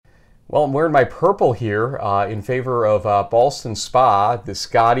Well, I'm wearing my purple here in favor of Ballston Spa. The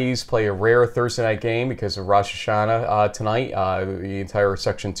Scotties play a rare Thursday night game because of Rosh Hashanah tonight. The entire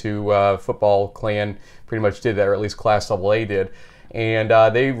Section 2 football clan pretty much did that, or at least Class AA did. And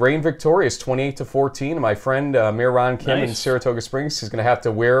they reigned victorious 28-14. And my friend Mayor Ron Kim in Saratoga Springs is going to have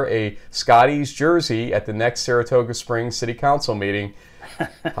to wear a Scotties jersey at the next Saratoga Springs City Council meeting.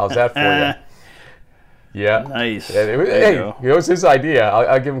 How's that for you? Yeah, nice. Hey, it was his idea.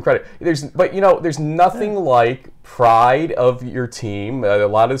 I'll give him credit. But there's nothing like pride of your team. A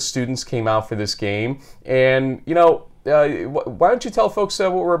lot of students came out for this game, and why don't you tell folks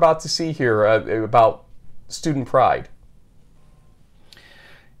what we're about to see here about student pride?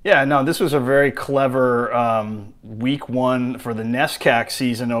 Yeah, no, this was a very clever week one for the NESCAC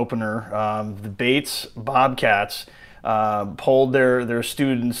season opener. The Bates Bobcats polled their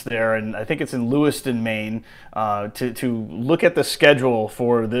students there, and I think it's in Lewiston, Maine, to look at the schedule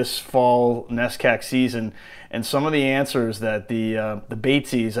for this fall NESCAC season, and some of the answers that the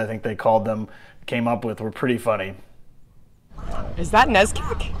Batesies, I think they called them, came up with were pretty funny. Is that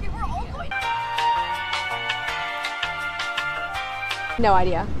NESCAC? No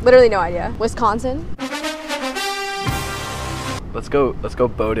idea. Literally no idea. Wisconsin? Let's go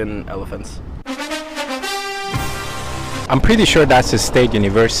Bowdoin Elephants. I'm pretty sure that's a state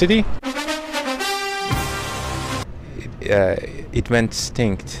university. It went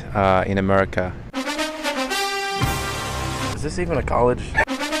extinct in America. Is this even a college?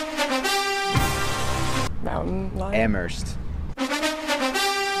 Mountain Lion? Amherst.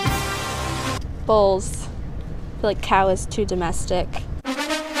 Bulls. I feel like cow is too domestic.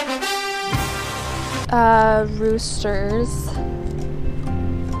 Roosters.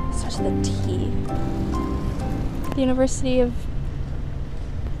 Starts with a T. The University of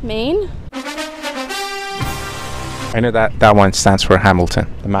Maine? I know that one stands for Hamilton.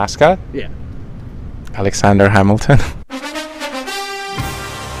 The mascot? Yeah. Alexander Hamilton.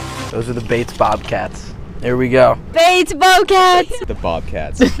 Those are the Bates Bobcats. There we go. Bates Bobcats! The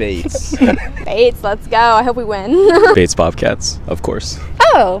Bobcats. Bates. Bates, let's go. I hope we win. Bates Bobcats, of course.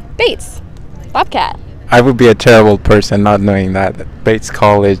 Oh, Bates. Bobcat. I would be a terrible person not knowing that. Bates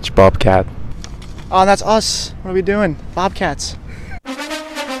College, Bobcat. Oh, that's us. What are we doing? Bobcats.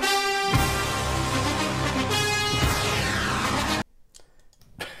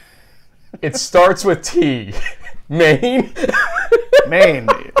 It starts with T. Maine? Maine.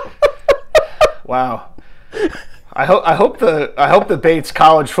 Wow. I hope the Bates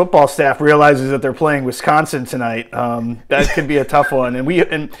College football staff realizes that they're playing Wisconsin tonight. That could be a tough one.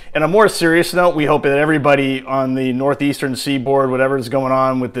 And on a more serious note, we hope that everybody on the northeastern seaboard, whatever is going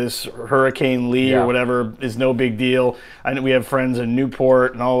on with this Hurricane Lee or whatever, is no big deal. I know we have friends in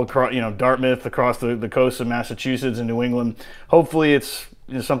Newport and all across, Dartmouth, across the coast of Massachusetts and New England. Hopefully, it's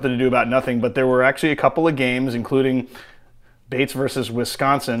something to do about nothing. But there were actually a couple of games, including Bates versus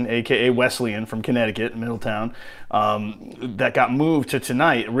Wisconsin, aka Wesleyan from Connecticut, Middletown, that got moved to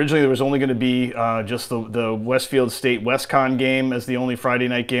tonight. Originally, there was only going to be just the Westfield State WestCon game as the only Friday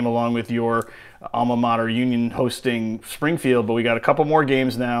night game, along with your alma mater Union hosting Springfield. But we got a couple more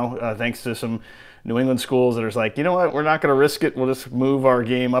games now, thanks to some New England schools that are like, you know what, we're not going to risk it. We'll just move our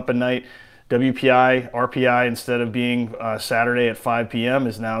game up a night. WPI, RPI, instead of being Saturday at 5 p.m.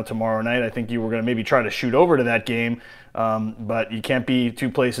 is now tomorrow night. I think you were going to maybe try to shoot over to that game, but you can't be two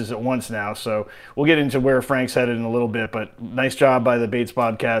places at once now. So we'll get into where Frank's headed in a little bit, but nice job by the Bates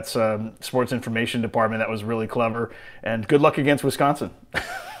Bobcats sports information department. That was really clever, and good luck against Wisconsin.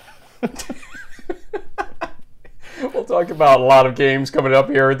 We'll talk about a lot of games coming up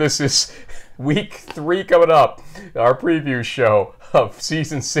here. This is week 3 coming up, our preview show of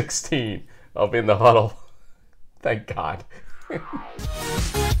season 16 of In the Huddle. Thank God.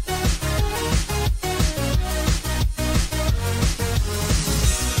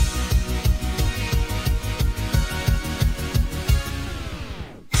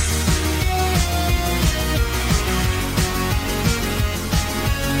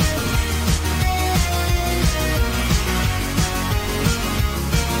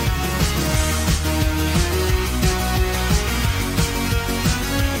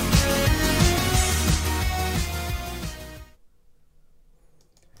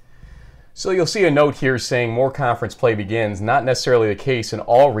 So you'll see a note here saying more conference play begins. Not necessarily the case in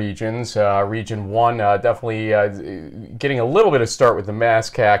all regions. Region 1 definitely getting a little bit of start with the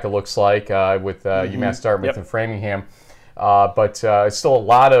MASCAC, it looks like, with UMass Dartmouth and Framingham. But it's still a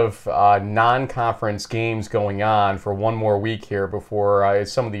lot of non-conference games going on for one more week here before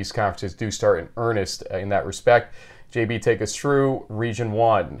some of these conferences do start in earnest in that respect. JB, take us through Region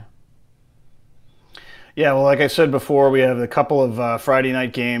 1. Yeah, well, like I said before, we have a couple of Friday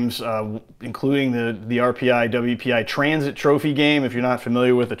night games, including the RPI WPI Transit Trophy game. If you're not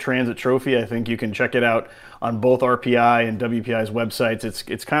familiar with the Transit Trophy, I think you can check it out on both RPI and WPI's websites.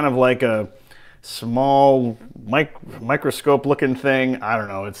 It's kind of like a small microscope looking thing. I don't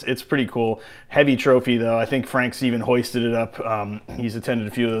know. It's pretty cool. Heavy trophy though. I think Frank's even hoisted it up. He's attended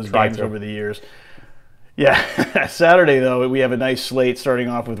a few of those games over the years. Yeah, Saturday though we have a nice slate starting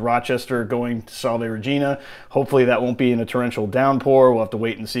off with Rochester going to Salve Regina. Hopefully that won't be in a torrential downpour. We'll have to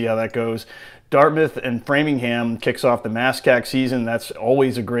wait and see how that goes. Dartmouth and Framingham kicks off the MASCAC season. That's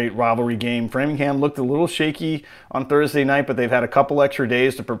always a great rivalry game. Framingham looked a little shaky on Thursday night, but they've had a couple extra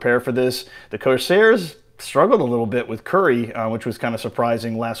days to prepare for this. The Corsairs struggled a little bit with Curry, which was kind of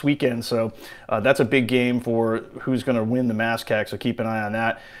surprising last weekend. So that's a big game for who's going to win the MASCAC, so keep an eye on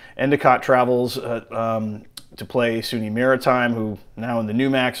that. Endicott travels to play SUNY Maritime, who now in the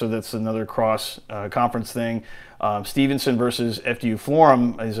NUMAC, so that's another cross-conference thing. Stevenson versus FDU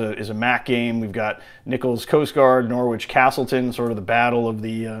Florham is a MAC game. We've got Nichols Coast Guard, Norwich Castleton, sort of the battle of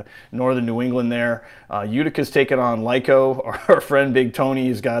the northern New England there. Utica's taking on Lyco. Our friend Big Tony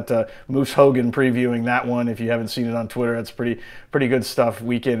has got Moose Hogan previewing that one. If you haven't seen it on Twitter, that's pretty good stuff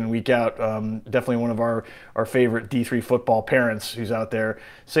week in and week out. Definitely one of our favorite D3 football parents who's out there.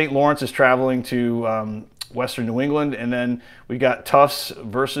 St. Lawrence is traveling to Western New England, and then we got Tufts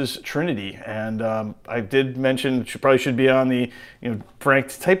versus Trinity. And I did mention probably should be on the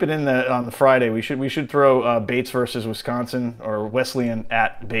Frank, type it in on the Friday. We should throw Bates versus Wisconsin, or Wesleyan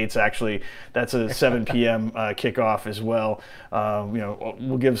at Bates. Actually, that's a 7 p.m. kickoff as well.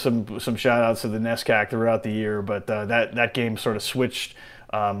 We'll give some shout outs to the NESCAC throughout the year, but that game sort of switched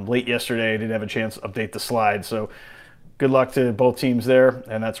late yesterday. I didn't have a chance to update the slide, so good luck to both teams there,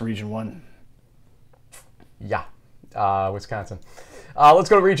 and that's Region 1. Yeah, Wisconsin. Let's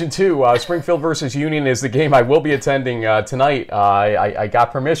go to Region 2. Springfield versus Union is the game I will be attending tonight. I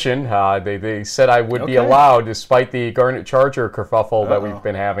got permission. They said I would be allowed, despite the Garnet Charger kerfuffle that we've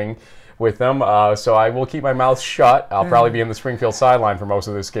been having with them. So I will keep my mouth shut. I'll probably be in the Springfield sideline for most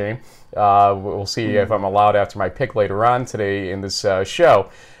of this game. We'll see if I'm allowed after my pick later on today in this show.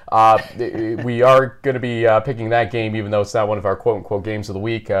 We are going to be picking that game, even though it's not one of our quote-unquote games of the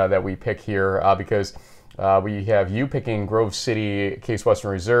week that we pick here, because we have you picking Grove City, Case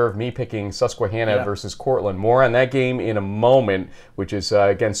Western Reserve, me picking Susquehanna versus Cortland. More on that game in a moment, which is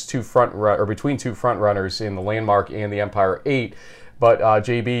against between two front runners in the Landmark and the Empire 8. But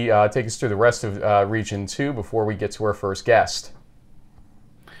JB, take us through the rest of Region 2 before we get to our first guest.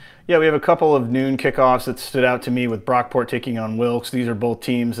 Yeah, we have a couple of noon kickoffs that stood out to me with Brockport taking on Wilkes. These are both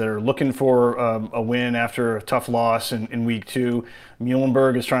teams that are looking for a win after a tough loss in week 2.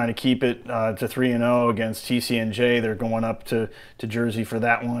 Muhlenberg is trying to keep it to 3-0 against TCNJ. They're going up to Jersey for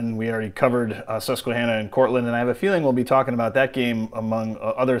that one. We already covered Susquehanna and Cortland, and I have a feeling we'll be talking about that game among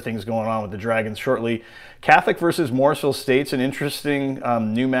other things going on with the Dragons shortly. Catholic versus Morrisville State's an interesting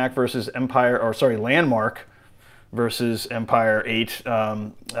NUMAC versus Landmark versus Empire 8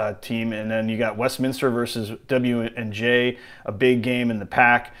 team. And then you got Westminster versus W&J, a big game in the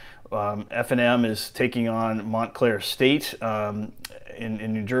pack. F&M is taking on Montclair State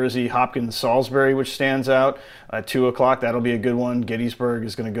in New Jersey. Hopkins Salisbury, which stands out at 2 o'clock. That'll be a good one. Gettysburg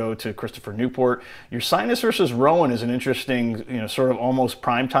is going to go to Christopher Newport. Your Sinus versus Rowan is an interesting, sort of almost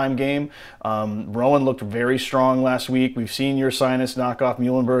primetime game. Rowan looked very strong last week. We've seen your Sinus knock off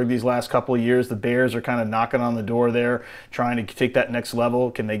Muhlenberg these last couple of years. The Bears are kind of knocking on the door there, trying to take that next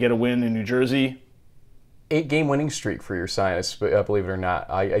level. Can they get a win in New Jersey? 8-game winning streak for your Sinus, believe it or not.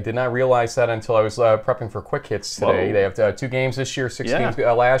 I did not realize that until I was prepping for Quick Hits today. Whoa. They have 2 games this year, 6 games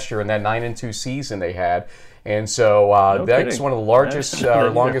last year, and that 9-2 season they had. And so that's one of the largest or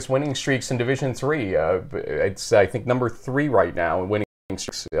longest winning streaks in Division III. It's, I think, number 3 right now in winning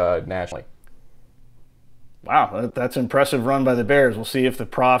streaks nationally. Wow, that's an impressive run by the Bears. We'll see if the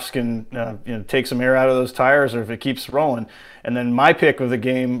Profs can take some air out of those tires or if it keeps rolling. And then my pick of the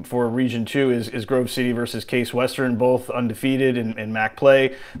game for Region 2 is Grove City versus Case Western, both undefeated in MAC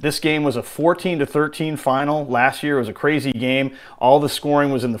play. This game was a 14-13 final. Last year it was a crazy game. All the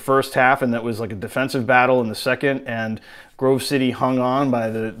scoring was in the first half, and that was like a defensive battle in the second. And Grove City hung on by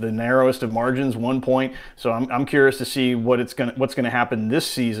the narrowest of margins, 1 point. So I'm curious to see what's going to happen this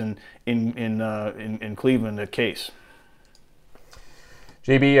season in Cleveland at Case.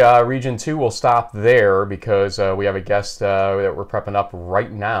 JB, Region 2 will stop there because we have a guest that we're prepping up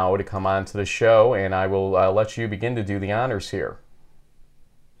right now to come on to the show, and I will let you begin to do the honors here.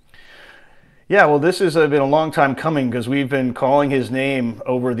 Yeah, well, this has been a long time coming because we've been calling his name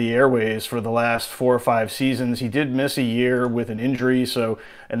over the airways for the last 4 or 5 seasons. He did miss a year with an injury,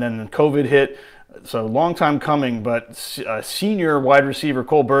 and then COVID hit. So long time coming, but senior wide receiver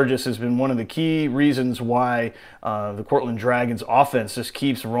Cole Burgess has been one of the key reasons why the Cortland Dragons offense just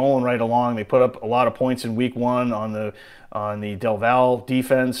keeps rolling right along. They put up a lot of points in week 1 on the Del Val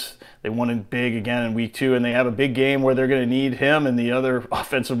defense. They won it big again in week 2, and they have a big game where they're going to need him and the other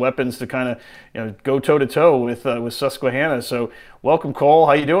offensive weapons to kind of go toe to toe with Susquehanna. So welcome, Cole.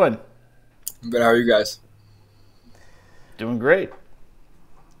 How you doing? Good. How are you guys? Doing great.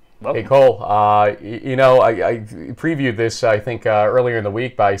 Hey, Cole, I previewed this, I think, earlier in the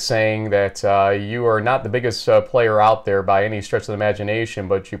week by saying that you are not the biggest player out there by any stretch of the imagination,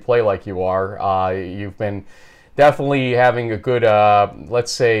 but you play like you are. You've been definitely having a good,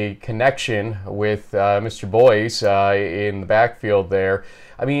 let's say, connection with Mr. Boyce in the backfield there.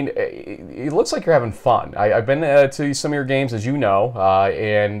 I mean, it looks like you're having fun. I've been to some of your games, as you know,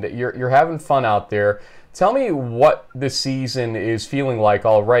 and you're having fun out there. Tell me what this season is feeling like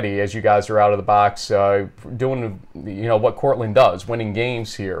already as you guys are out of the box doing, what Cortland does, winning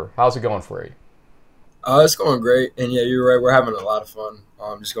games here. How's it going for you? It's going great, and yeah, you're right. We're having a lot of fun.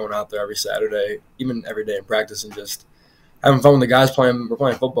 Just going out there every Saturday, even every day in practice, and just having fun with the guys playing. We're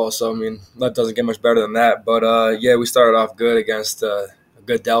playing football, so I mean, that doesn't get much better than that. But yeah, we started off good against a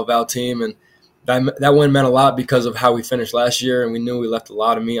good Del Val team, and that win meant a lot because of how we finished last year, and we knew we left a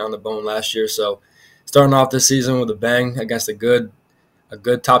lot of meat on the bone last year, so. Starting off this season with a bang against a good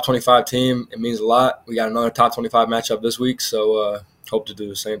top 25 team, it means a lot. We got another top 25 matchup this week, so hope to do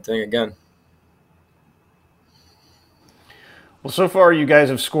the same thing again. Well, so far you guys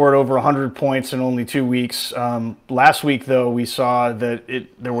have scored over 100 points in only 2 weeks. Last week, though, we saw that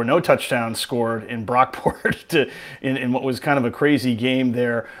there were no touchdowns scored in Brockport in what was kind of a crazy game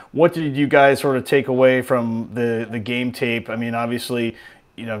there. What did you guys sort of take away from the game tape? I mean, obviously,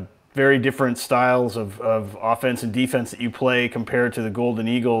 very different styles of offense and defense that you play compared to the Golden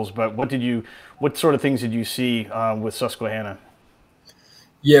Eagles. But what sort of things did you see with Susquehanna?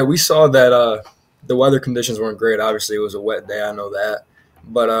 Yeah, we saw that the weather conditions weren't great. Obviously, it was a wet day. I know that.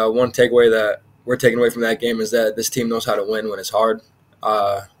 But one takeaway that we're taking away from that game is that this team knows how to win when it's hard.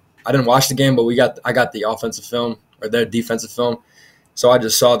 I didn't watch the game, but I got the offensive film or their defensive film. So I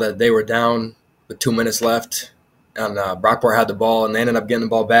just saw that they were down with 2 minutes left. And Brockport had the ball, and they ended up getting the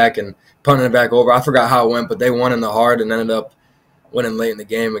ball back and punting it back over. I forgot how it went, but they won in the hard and ended up winning late in the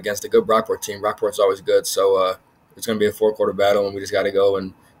game against a good Brockport team. Brockport's always good, so it's going to be a 4-quarter battle, and we just got to go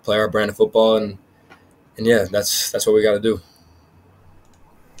and play our brand of football. And yeah, that's what we got to do.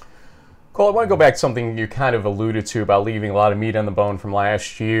 Cole, I want to go back to something you kind of alluded to about leaving a lot of meat on the bone from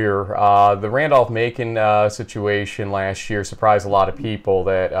last year. The Randolph-Macon situation last year surprised a lot of people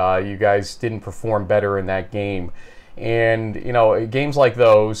that you guys didn't perform better in that game. And, games like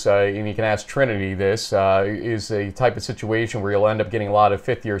those, and you can ask Trinity this, is a type of situation where you'll end up getting a lot of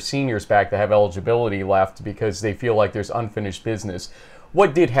fifth-year seniors back that have eligibility left because they feel like there's unfinished business.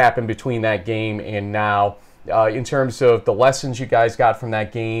 What did happen between that game and now? In terms of the lessons you guys got from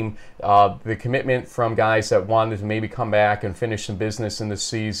that game, the commitment from guys that wanted to maybe come back and finish some business in the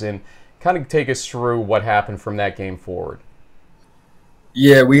season, kind of take us through what happened from that game forward.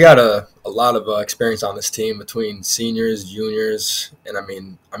 Yeah, we got a lot of experience on this team between seniors, juniors, and I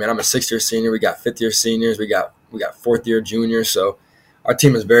mean I'm a 6th-year senior. We got 5th-year seniors. We got 4th-year juniors. So our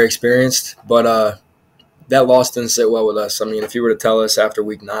team is very experienced, but that loss didn't sit well with us. I mean, if you were to tell us after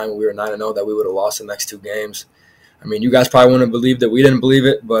week 9 when we were 9-0 that we would have lost the next 2 games, I mean, you guys probably wouldn't have believed it. We didn't believe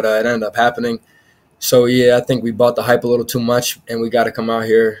it, but it ended up happening. So, yeah, I think we bought the hype a little too much, and we got to come out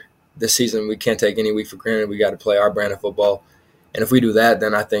here this season. We can't take any week for granted. We got to play our brand of football. And if we do that,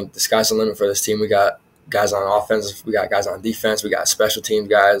 then I think the sky's the limit for this team. We got guys on offense. We got guys on defense. We got special team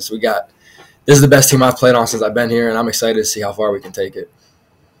guys. This is the best team I've played on since I've been here, and I'm excited to see how far we can take it.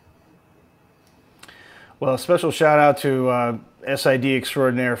 Well, a special shout out to SID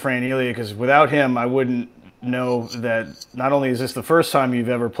extraordinaire Fran Elia, because without him, I wouldn't know that not only is this the first time you've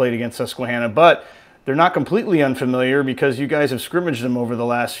ever played against Susquehanna, but they're not completely unfamiliar because you guys have scrimmaged them over the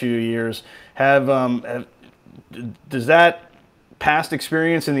last few years. Does that past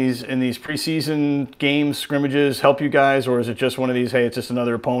experience in these preseason games, scrimmages, help you guys, or is it just one of these, hey, it's just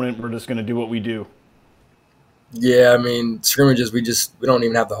another opponent, we're just going to do what we do? Yeah, I mean, scrimmages, we don't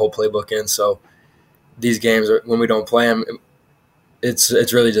even have the whole playbook in, so these games, when we don't play them, it's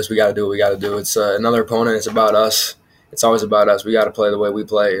really just we got to do what we got to do. It's another opponent. It's about us. It's always about us. We got to play the way we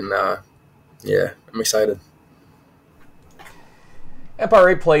play, and yeah, I'm excited. Empire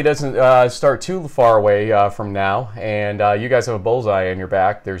 8 play doesn't start too far away from now, and you guys have a bullseye on your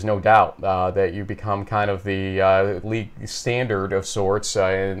back. There's no doubt that you become kind of the league standard of sorts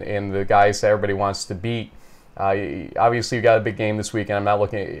and the guys that everybody wants to beat. Obviously, you got a big game this weekend. I'm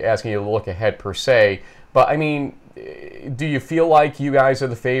not asking you to look ahead per se, but I mean, do you feel like you guys are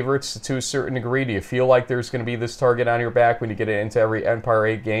the favorites to a certain degree? Do you feel like there's going to be this target on your back when you get into every Empire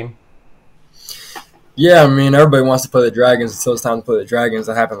 8 game? Yeah, I mean, everybody wants to play the Dragons until it's time to play the Dragons.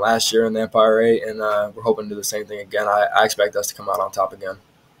 That happened last year in the Empire 8, and we're hoping to do the same thing again. I expect us to come out on top again.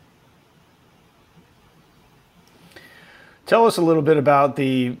 Tell us a little bit about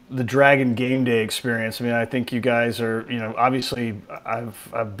the Dragon game day experience. I mean, I think you guys are, obviously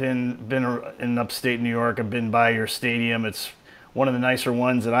I've been in upstate New York. I've been by your stadium. It's one of the nicer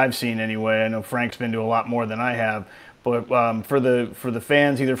ones that I've seen anyway. I know Frank's been to a lot more than I have. But for the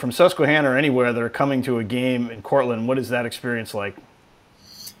fans, either from Susquehanna or anywhere that are coming to a game in Cortland, what is that experience like?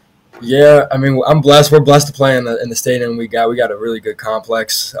 Yeah, I mean, I'm blessed. We're blessed to play in the stadium we got. We got a really good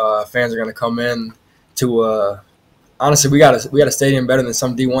complex. Fans are going to come in to honestly, we got a stadium better than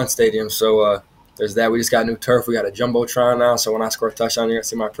some D1 stadiums. So there's that. We just got new turf. We got a jumbotron now. So when I score a touchdown, you're gonna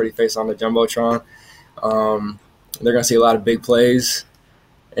see my pretty face on the jumbotron. They're gonna see a lot of big plays,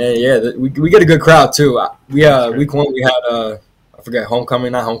 and yeah, we get a good crowd too. Week 1 we had I forget Hall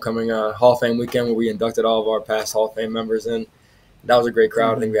of Fame weekend where we inducted all of our past Hall of Fame members in. That was a great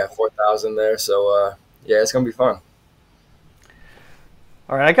crowd. I think we had 4,000 there. So yeah, it's gonna be fun.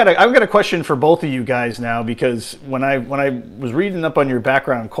 All right, I've got a question for both of you guys now, because when I was reading up on your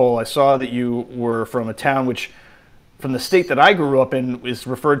background, Cole, I saw that you were from a town which, from the state that I grew up in, is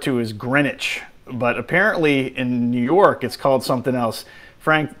referred to as Greenwich, but apparently in New York it's called something else.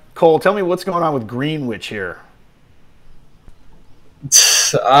 Frank, Cole, tell me what's going on with Greenwich here.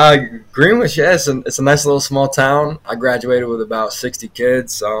 Greenwich, yeah, it's a nice little small town. I graduated with about 60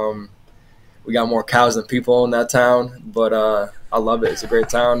 kids. We got more cows than people in that town, but I love it. It's a great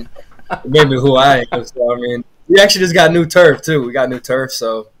town. It made me who I am. So, I mean, we actually just got new turf, too. We got new turf,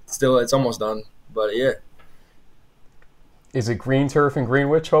 so it's almost done. But, yeah. Is it green turf in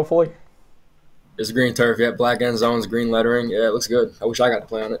Greenwich, hopefully? It's green turf, yeah. Black end zones, green lettering. Yeah, it looks good. I wish I got to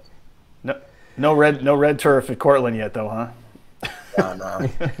play on it. No red turf at Cortland yet, though, huh? No.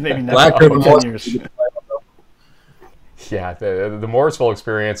 Maybe not. Black turf in 10 years. Yeah, the Morrisville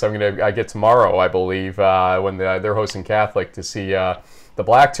experience I get tomorrow, I believe, when they're hosting Catholic, to see the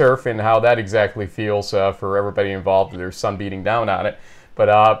black turf and how that exactly feels for everybody involved. Their son beating down on it.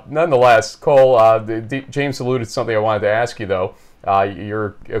 But nonetheless, Cole, James alluded to something I wanted to ask you, though.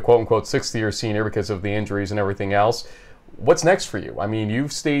 You're a quote-unquote sixth-year senior because of the injuries and everything else. What's next for you? I mean,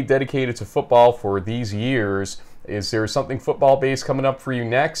 you've stayed dedicated to football for these years. Is there something football-based coming up for you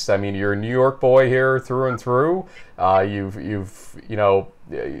next? I mean, you're a New York boy here through and through. You've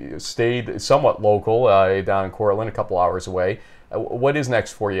stayed somewhat local down in Cortland, a couple hours away. What is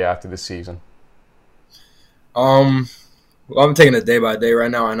next for you after this season? Well, I'm taking it day by day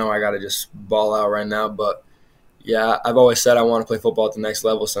right now. I know I got to just ball out right now, but yeah, I've always said I want to play football at the next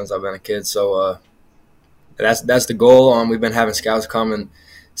level since I've been a kid. So that's the goal. We've been having scouts come and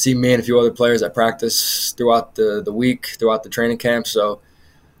see me and a few other players at practice throughout the week, throughout the training camp. So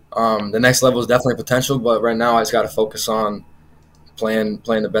the next level is definitely potential, but right now I just got to focus on playing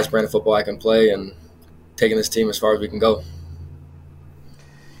the best brand of football I can play and taking this team as far as we can go.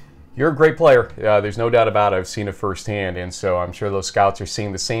 You're a great player. There's no doubt about it. I've seen it firsthand, and so I'm sure those scouts are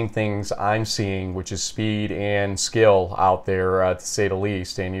seeing the same things I'm seeing, which is speed and skill out there, to say the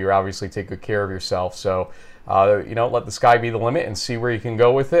least. And you obviously take good care of yourself. So, let the sky be the limit and see where you can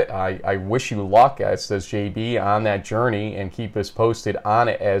go with it. I wish you luck, as does JB, on that journey, and keep us posted on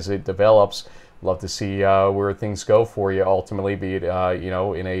it as it develops. Love to see where things go for you ultimately, be it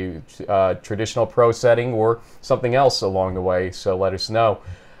in a traditional pro setting or something else along the way. So let us know.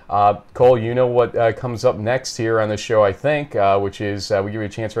 Cole, you know what comes up next here on the show, I think, which is we give you a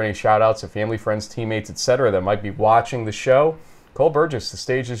chance for any shout-outs to family, friends, teammates, etc. that might be watching the show. Cole Burgess, the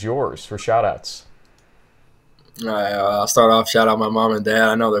stage is yours for shout-outs. All right, I'll start off. Shout out my mom and dad.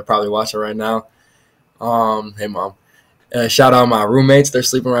 I know they're probably watching right now. Hey, Mom. Shout out my roommates. They're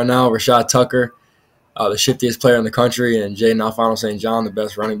sleeping right now. Rashad Tucker, the shiftiest player in the country, and Jaden Alfano St. John, the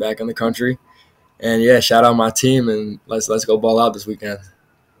best running back in the country. And, yeah, shout out my team, and let's go ball out this weekend.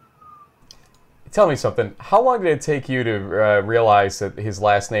 Tell me something. How long did it take you to realize that his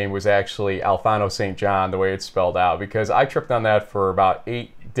last name was actually Alfano St. John, the way it's spelled out? Because I tripped on that for about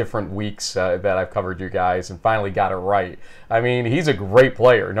 8 different weeks that I've covered you guys and finally got it right. I mean, he's a great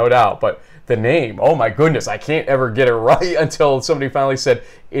player, no doubt, but the name, oh my goodness, I can't ever get it right until somebody finally said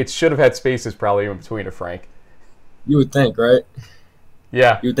it should have had spaces probably in between it, Frank. You would think, right?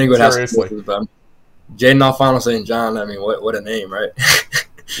 Yeah, you would think it would have seriously. Spaces, but Jaden Alfano St. John, I mean, what a name, right?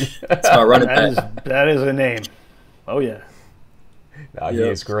 It's my running back. That is a name. Oh, yeah. He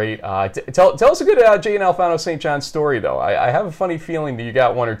is great. Tell us a good Jay and Alfano St. John story, though. I have a funny feeling that you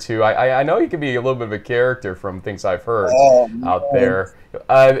got one or two. I know he can be a little bit of a character from things I've heard out there.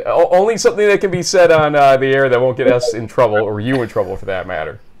 Only something that can be said on the air that won't get us in trouble, or you in trouble for that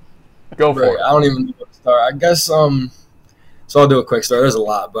matter. Go for it. I don't even know where to start. I guess, so I'll do a quick story. There's a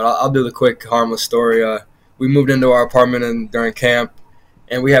lot, but I'll do the quick, harmless story. We moved into our apartment during camp,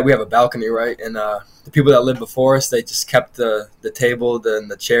 and we have a balcony, right? And the people that lived before us, they just kept the table and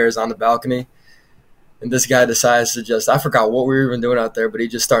the chairs on the balcony. And this guy decides to I forgot what we were even doing out there, but he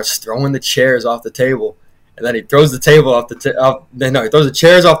just starts throwing the chairs off the table. And then he throws the table he throws the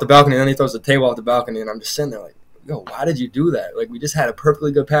chairs off the balcony, and then he throws the table off the balcony. And I'm just sitting there like, yo, why did you do that? Like, we just had a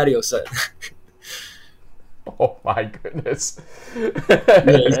perfectly good patio set. Oh my goodness!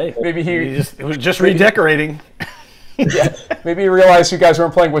 Maybe it was just redecorating. Yeah, maybe you realized you guys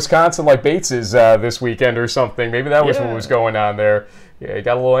weren't playing Wisconsin like Bates is this weekend or something. Maybe that was what was going on there. Yeah, he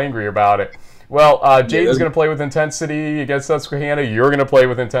got a little angry about it. Well, Jaden's going to play with intensity against Susquehanna. You're going to play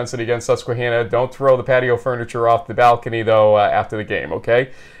with intensity against Susquehanna. Don't throw the patio furniture off the balcony, though, after the game,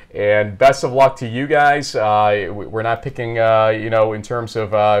 okay? And best of luck to you guys. We're not picking, in terms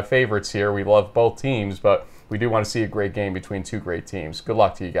of favorites here. We love both teams, but we do want to see a great game between two great teams. Good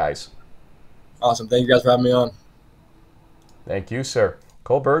luck to you guys. Awesome. Thank you guys for having me on. Thank you, sir.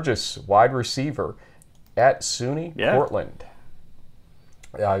 Cole Burgess, wide receiver at SUNY Portland.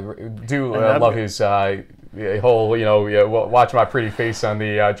 I love his whole, watch my pretty face on the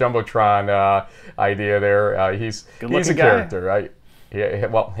Jumbotron idea there. He's a character, right? Yeah,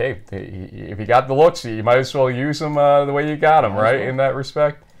 well, hey, if you got the looks, you might as well use them the way you got them, right, in that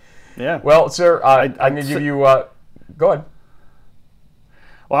respect? Yeah. Well, sir, I'm going to give you go ahead.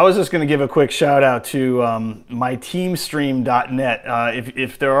 Well, I was just going to give a quick shout out to myteamstream.net.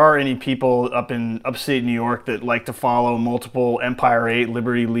 If there are any people up in upstate New York that like to follow multiple Empire 8,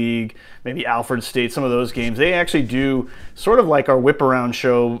 Liberty League, maybe Alfred State, some of those games, they actually do sort of like our whip around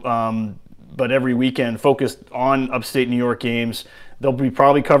show, but every weekend focused on upstate New York games. They'll be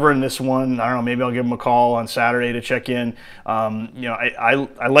probably covering this one. I don't know, maybe I'll give them a call on Saturday to check in.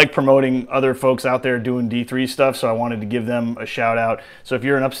 I like promoting other folks out there doing D3 stuff, so I wanted to give them a shout out. So if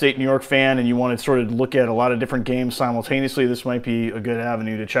you're an upstate New York fan and you want to sort of look at a lot of different games simultaneously, this might be a good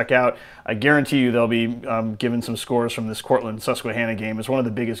avenue to check out. I guarantee you they'll be giving some scores from this Cortland-Susquehanna game. It's one of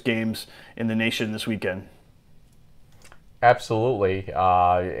the biggest games in the nation this weekend. Absolutely,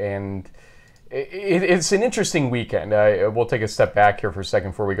 and it's an interesting weekend. We'll take a step back here for a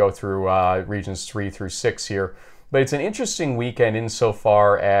second before we go through regions 3 through 6 here. But it's an interesting weekend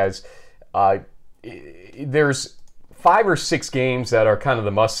insofar as there's 5 or 6 games that are kind of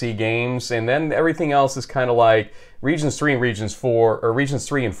the must-see games, and then everything else is kind of like regions 3 and regions 4, or regions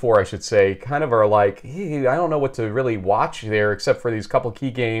 3 and 4, I should say, kind of are like, hey, I don't know what to really watch there except for these couple key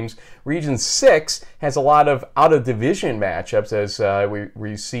games. Region 6 has a lot of out-of-division matchups, as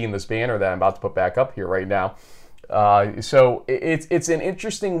we see in this banner that I'm about to put back up here right now. So it's an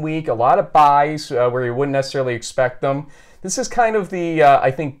interesting week, a lot of buys where you wouldn't necessarily expect them. This is kind of the,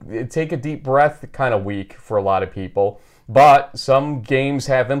 I think, take a deep breath kind of week for a lot of people. But some games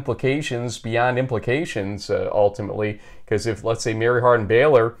have implications beyond implications, ultimately, because if, let's say, Mary Hardin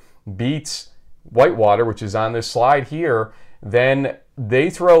Baylor beats Whitewater, which is on this slide here, then they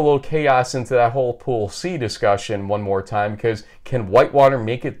throw a little chaos into that whole Pool C discussion one more time, because can Whitewater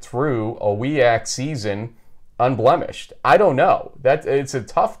make it through a WEAC season unblemished? I don't know. It's a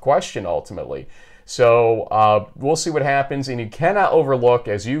tough question, ultimately. So we'll see what happens, and you cannot overlook,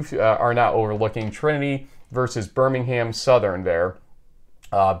 as you are not overlooking, Trinity versus Birmingham Southern there.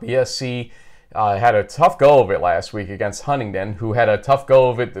 BSC had a tough go of it last week against Huntingdon, who had a tough go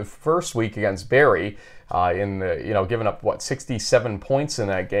of it the first week against Barry, giving up 67 points in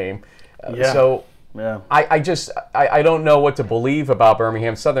that game. So I don't know what to believe about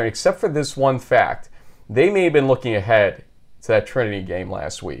Birmingham Southern, except for this one fact: they may have been looking ahead to that Trinity game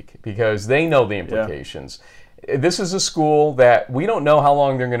last week because they know the implications. This is a school that we don't know how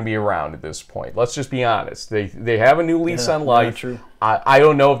long they're going to be around at this point. Let's just be honest. They have a new lease on life. True. I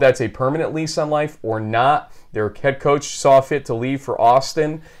don't know if that's a permanent lease on life or not. Their head coach saw fit to leave for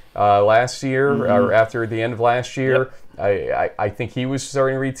Austin last year, or after the end of last year. I think he was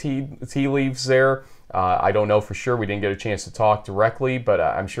starting to read tea leaves there. I don't know for sure. We didn't get a chance to talk directly, but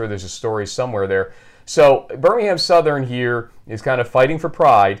I'm sure there's a story somewhere there. So Birmingham Southern here is kind of fighting for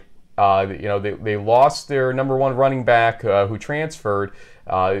pride. They lost their number one running back who transferred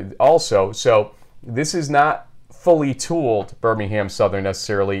also. So this is not fully tooled Birmingham Southern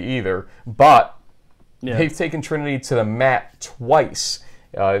necessarily either. But they've taken Trinity to the mat twice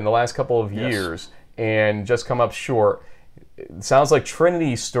in the last couple of years and just come up short. it sounds like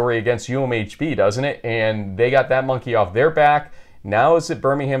Trinity's story against UMHB, doesn't it? And they got that monkey off their back. Now it's at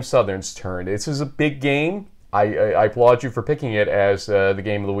Birmingham Southern's turn. This is a big game. I applaud you for picking it as the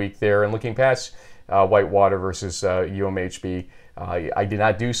game of the week there and looking past Whitewater versus UMHB. I did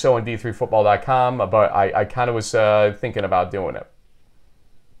not do so on D3Football.com, but I kind of was thinking about doing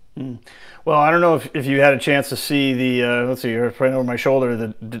it. Well, I don't know if you had a chance to see the let's see, right over my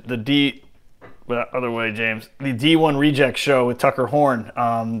shoulder, other way, James. The D1 Reject Show with Tucker Horn.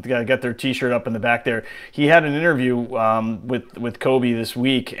 Got their T-shirt up in the back there. He had an interview with Kobe this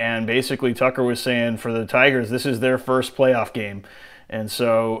week, and basically Tucker was saying for the Tigers, this is their first playoff game. And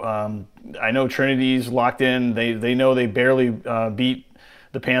so I know Trinity's locked in. They know they barely beat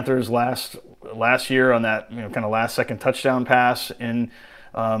the Panthers last year on that kind of last second touchdown pass in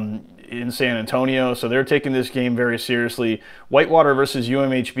San Antonio. So they're taking this game very seriously. Whitewater versus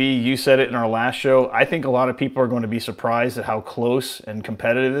UMHB, you said it in our last show. I think a lot of people are going to be surprised at how close and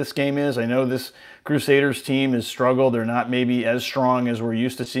competitive this game is. I know this Crusaders team has struggled. They're not maybe as strong as we're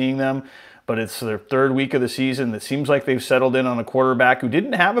used to seeing them, but it's their third week of the season. It seems like they've settled in on a quarterback who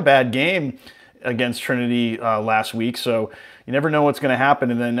didn't have a bad game against Trinity last week. So you never know what's going to happen.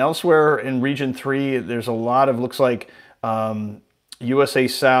 And then elsewhere in Region 3, there's a lot of, looks like, USA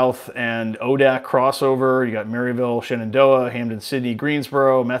South and ODAC crossover. You got Maryville, Shenandoah, Hamden, Sydney,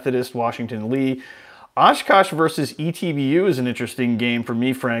 Greensboro, Methodist, Washington, Lee. Oshkosh versus ETBU is an interesting game for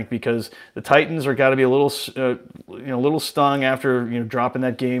me, Frank, because the Titans are got to be a little stung after dropping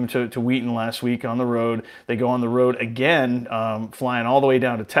that game to Wheaton last week on the road. They go on the road again, flying all the way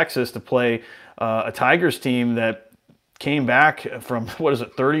down to Texas to play a Tigers team that came back from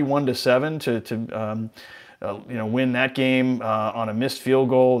 31-7 to win that game on a missed field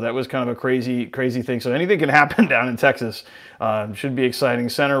goal. That was kind of a crazy thing. So anything can happen down in Texas. Should be exciting.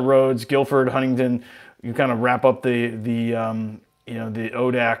 Center, Rhodes, Guilford, Huntington. You kind of wrap up the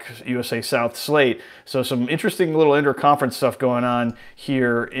ODAC USA South slate. So some interesting little interconference stuff going on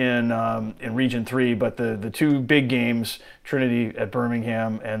here in Region 3. But the two big games, Trinity at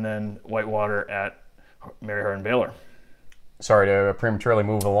Birmingham and then Whitewater at Mary Hardin Baylor. Sorry to prematurely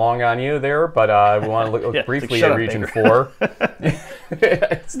move along on you there, but we want to look briefly at Region 4.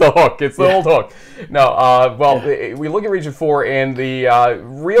 It's the hook. It's the old hook. No, we look at Region 4, and the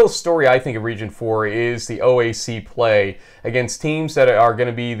real story, I think, of Region 4 is the OAC play against teams that are going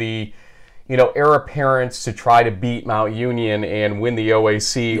to be the heir apparents to try to beat Mount Union and win the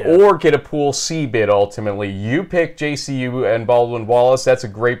OAC or get a Pool C bid ultimately. You pick JCU and Baldwin-Wallace. That's a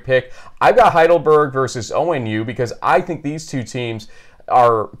great pick. I've got Heidelberg versus ONU because I think these two teams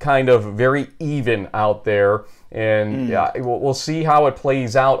are kind of very even out there. And we'll see how it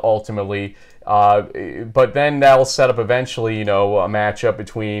plays out ultimately. But then that'll set up eventually, a matchup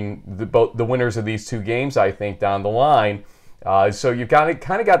between the winners of these two games, I think, down the line. So you've kind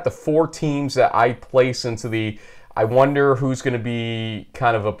of got the four teams that I place into the, I wonder who's going to be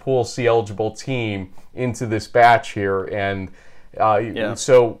kind of a Pool C eligible team into this batch here. And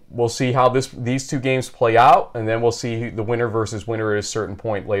so we'll see how these two games play out, and then we'll see the winner versus winner at a certain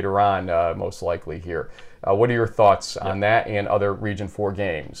point later on, most likely here. What are your thoughts on that and other Region 4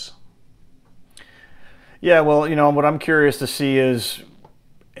 games? Yeah, well, what I'm curious to see is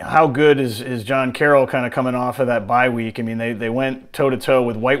how good is John Carroll kind of coming off of that bye week. I mean, they went toe-to-toe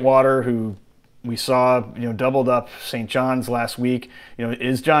with Whitewater, who we saw, doubled up St. John's last week.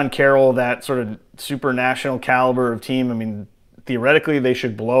 Is John Carroll that sort of super national caliber of team? I mean, theoretically, they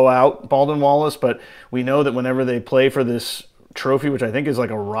should blow out Baldwin-Wallace, but we know that whenever they play for this trophy, which I think is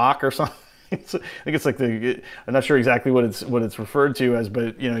like a rock or something, I think it's like I'm not sure exactly what it's referred to as,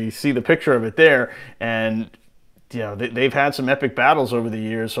 but you see the picture of it there, and they've had some epic battles over the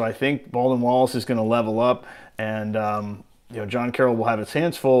years. So I think Baldwin-Wallace is going to level up, and John Carroll will have his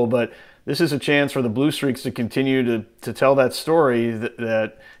hands full. But this is a chance for the Blue Streaks to continue to tell that story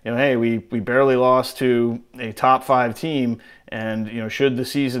that hey, we barely lost to a top 5 team, and should the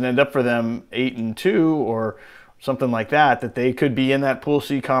season end up for them 8-2 or something like that they could be in that Pool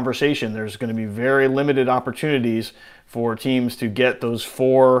C conversation. There's going to be very limited opportunities for teams to get those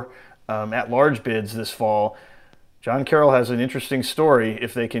 4 at-large bids this fall. John Carroll has an interesting story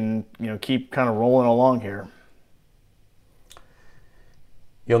if they can keep kind of rolling along here.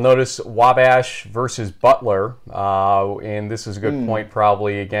 You'll notice Wabash versus Butler, and this is a good point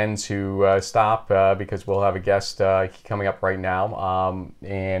probably again to stop because we'll have a guest coming up right now,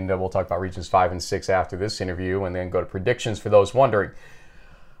 and we'll talk about Regions 5 and 6 after this interview, and then go to predictions for those wondering.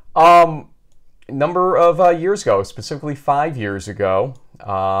 Number of years ago, specifically 5 years ago,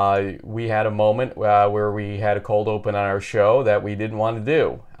 we had a moment where we had a cold open on our show that we didn't want to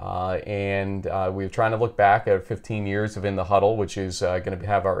do. And we were trying to look back at 15 years of In the Huddle, which is going to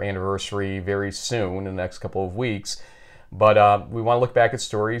have our anniversary very soon in the next couple of weeks. But we want to look back at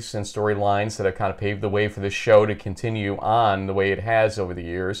stories and storylines that have kind of paved the way for this show to continue on the way it has over the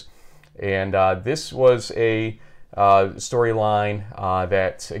years. And this was a storyline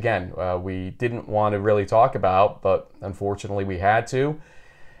that, again, we didn't want to really talk about, but unfortunately we had to.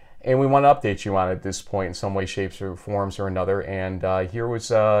 And we want to update you on it at this point in some way, shapes, or forms or another. And here was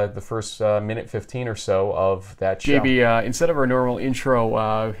the first minute 15 or so of that show. JB, instead of our normal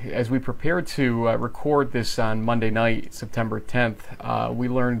intro, as we prepared to record this on Monday night, September 10th, we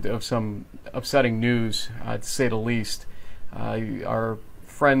learned of some upsetting news, to say the least. Our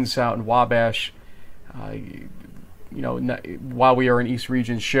friends out in Wabash, while we are an East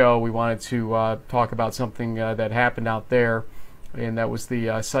Region show, we wanted to talk about something that happened out there. And that was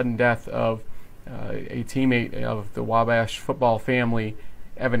the sudden death of a teammate of the Wabash football family,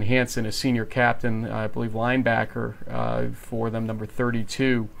 Evan Hansen, a senior captain, I believe linebacker for them, number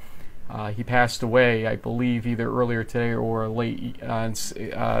 32. He passed away, I believe, either earlier today or late on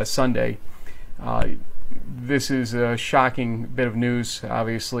Sunday. This is a shocking bit of news,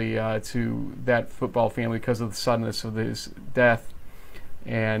 obviously, to that football family because of the suddenness of his death.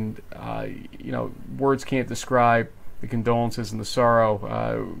 And, words can't describe the condolences and the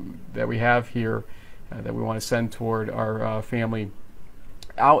sorrow that we have here that we want to send toward our family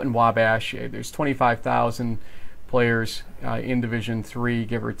out in Wabash. There's 25,000 players in Division III,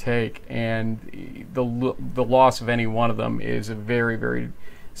 give or take, and the loss of any one of them is a very, very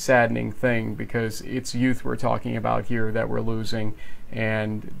saddening thing because it's youth we're talking about here that we're losing,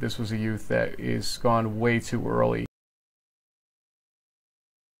 and this was a youth that is gone way too early.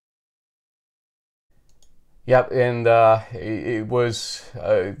 Yep, and it was,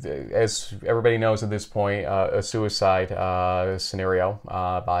 as everybody knows at this point, a suicide scenario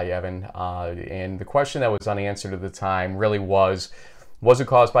by Evan. And the question that was unanswered at the time really was it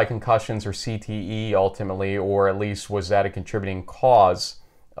caused by concussions or CTE ultimately, or at least was that a contributing cause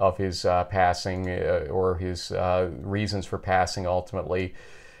of his passing or his reasons for passing ultimately?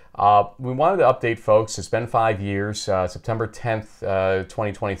 We wanted to update folks. It's been 5 years. September 10th,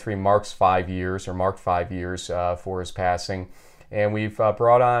 2023 marked 5 years for his passing. And we've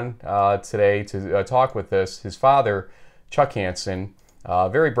brought on today to talk with us his father, Chuck Hansen, a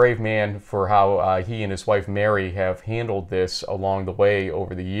very brave man for how he and his wife Mary have handled this along the way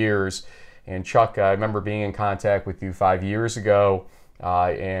over the years. And Chuck, I remember being in contact with you 5 years ago.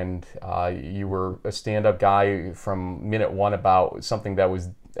 And you were a stand-up guy from minute one about something that was,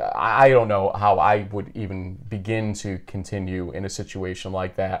 I don't know how I would even begin to continue in a situation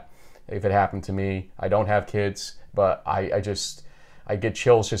like that if it happened to me. I don't have kids, but I get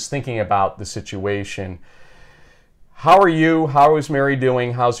chills just thinking about the situation. How are you? How is Mary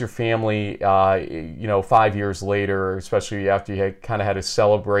doing? How's your family, 5 years later, especially after you kind of had to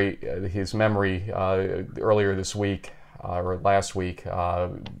celebrate his memory earlier this week? Or last week,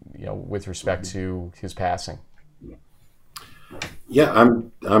 with respect to his passing. Yeah,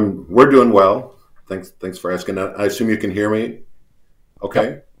 we're doing well. Thanks for asking. I assume you can hear me. Okay.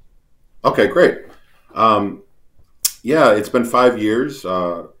 Yep. Okay, great. It's been 5 years.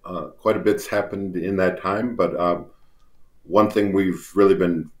 Quite a bit's happened in that time, but one thing we've really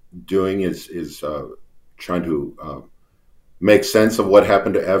been doing is trying to make sense of what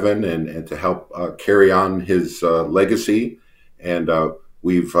happened to Evan and to help carry on his legacy. And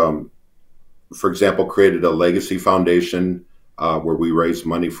we've, for example, created a legacy foundation where we raise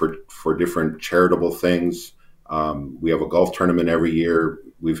money for different charitable things. We have a golf tournament every year.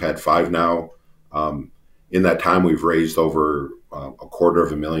 We've had 5 now. In that time, we've raised over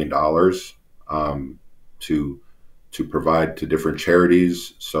 $250,000 to provide to different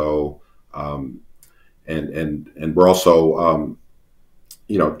charities. So, and we're also,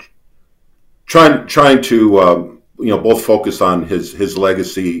 trying to, both focus on his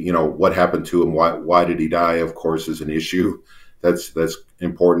legacy. What happened to him? Why did he die? Of course, is an issue that's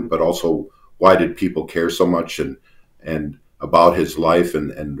important, but also why did people care so much and about his life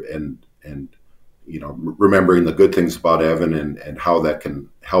and remembering the good things about Evan and how that can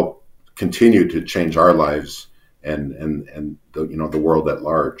help continue to change our lives and the world at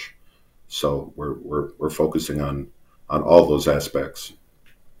large. So we're focusing on all those aspects.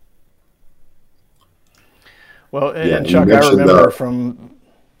 Well, and Chuck, I remember from.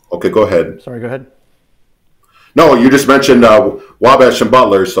 Okay, go ahead. Sorry, go ahead. No, you just mentioned Wabash and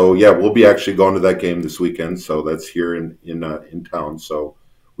Butler, so yeah, we'll be actually going to that game this weekend. So that's here in town. So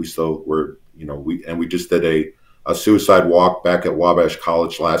we just did a suicide walk back at Wabash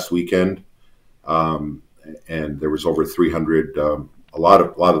College last weekend, and there was over 300. A lot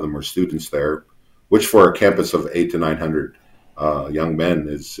of them were students there, which for a campus of 800 to 900 young men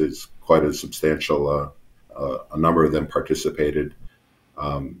is quite a substantial. A number of them participated,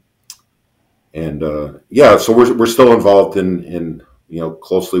 so we're still involved in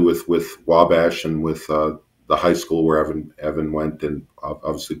closely with Wabash and with the high school where Evan went, and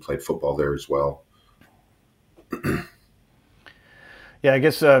obviously played football there as well. Yeah, I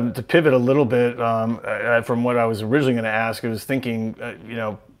guess to pivot a little bit from what I was originally going to ask, I was thinking,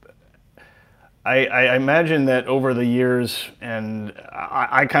 I imagine that over the years, and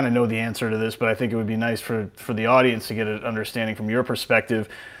I kind of know the answer to this, but I think it would be nice for the audience to get an understanding from your perspective.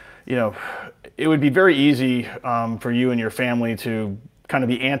 It would be very easy for you and your family to kind of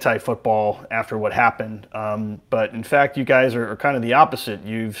be anti-football after what happened. But in fact, you guys are kind of the opposite.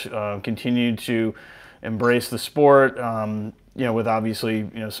 You've continued to embrace the sport, with obviously,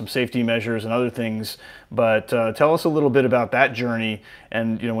 some safety measures and other things. But tell us a little bit about that journey.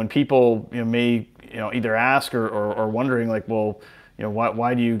 And, when people may, either ask or wondering like, well,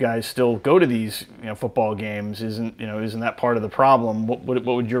 why do you guys still go to these, football games? Isn't that part of the problem? What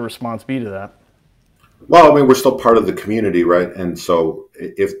would your response be to that? Well, I mean, we're still part of the community, right? And so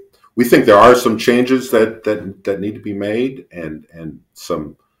if we think there are some changes that need to be made and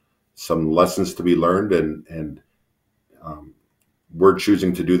some lessons to be learned, and we're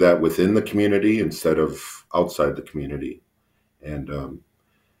choosing to do that within the community instead of outside the community. And,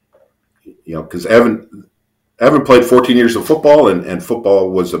 because Evan played 14 years of football, and football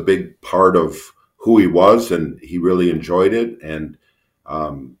was a big part of who he was, and he really enjoyed it. And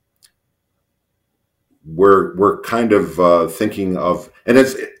we're kind of thinking of, and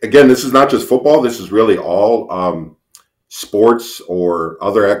it's, again, this is not just football. This is really all sports or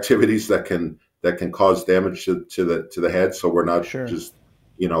other activities that can cause damage to the head. So we're not just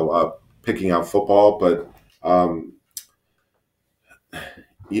picking out football, but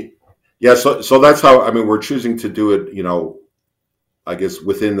yeah. So that's how, I mean, we're choosing to do it. I guess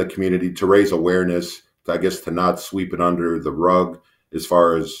within the community to raise awareness. I guess to not sweep it under the rug. As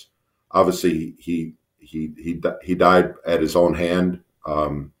far as obviously he died at his own hand.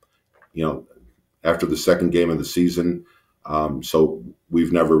 After the second game of the season. So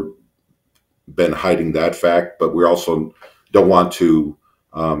we've never been hiding that fact, but we also don't want to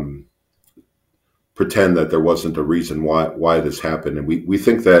pretend that there wasn't a reason why this happened. And we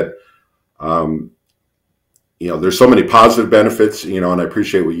think that, there's so many positive benefits, and I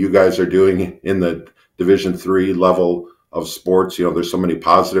appreciate what you guys are doing in the Division III level of sports. There's so many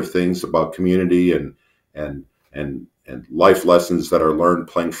positive things about community and life lessons that are learned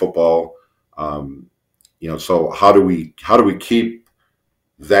playing football. So how do we keep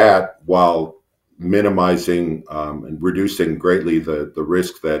that while minimizing and reducing greatly the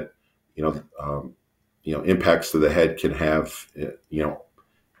risk that impacts to the head can have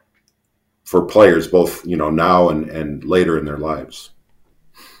for players both now and later in their lives.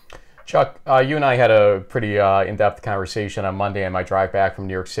 Chuck, you and I had a pretty in-depth conversation on Monday on my drive back from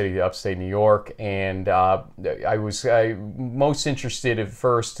New York City to upstate New York, and I was most interested at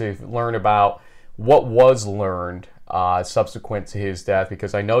first to learn about what was learned subsequent to his death,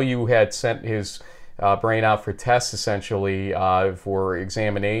 because I know you had sent his brain out for tests, essentially for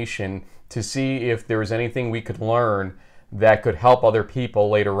examination, to see if there was anything we could learn that could help other people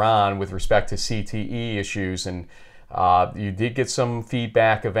later on with respect to CTE issues. And you did get some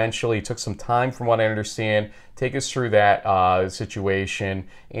feedback eventually. It took some time from what I understand. Take us through that situation.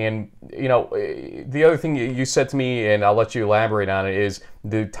 And, the other thing you said to me, and I'll let you elaborate on it, is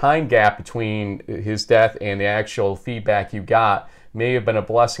the time gap between his death and the actual feedback you got may have been a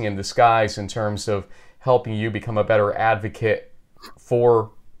blessing in disguise in terms of helping you become a better advocate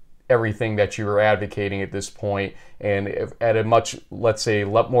for everything that you were advocating at this point, and at a much, let's say,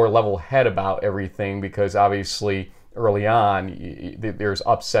 more level head about everything, because obviously early on there's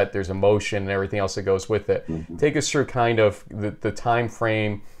upset, there's emotion, and everything else that goes with it. Mm-hmm. Take us through kind of the time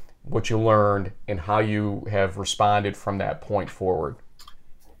frame, what you learned, and how you have responded from that point forward.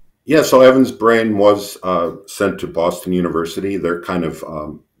 Yeah, so Evan's brain was sent to Boston University. They're kind of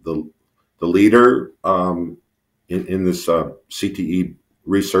the leader in this CTE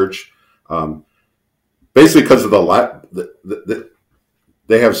research, basically because of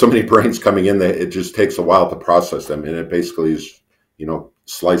they have so many brains coming in that it just takes a while to process them, and it basically is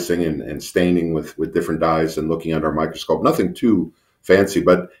slicing and staining with different dyes and looking under a microscope. Nothing too fancy,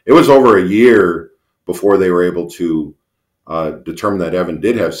 but it was over a year before they were able to determine that Evan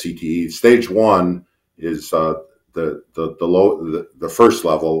did have CTE. Stage 1 is the first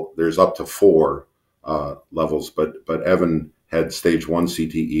level. There's up to 4 levels, but Evan had stage 1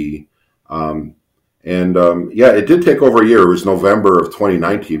 CTE. It did take over a year. It was November of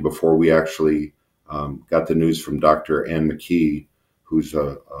 2019 before we actually got the news from Dr. Ann McKee, who's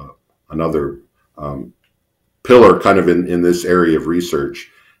another pillar kind of in this area of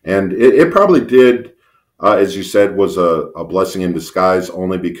research. And it probably did, as you said, was a blessing in disguise,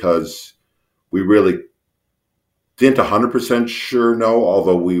 only because we really didn't 100% sure know,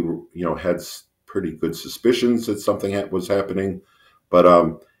 although we had pretty good suspicions that something was happening. But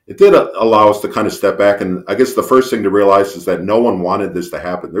it did allow us to kind of step back. And I guess the first thing to realize is that no one wanted this to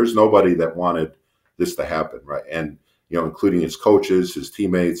happen. There's nobody that wanted this to happen, right? And, including his coaches, his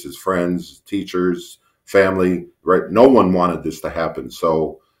teammates, his friends, his teachers, family, right? No one wanted this to happen.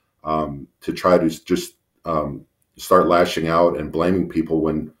 So to try to just start lashing out and blaming people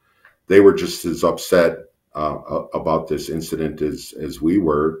when they were just as upset about this incident as we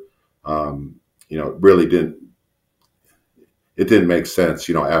were, really didn't make sense,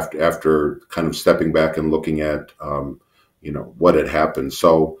 after kind of stepping back and looking at, what had happened.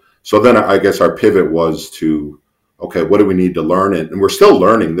 So then I guess our pivot was to, okay, what do we need to learn? And we're still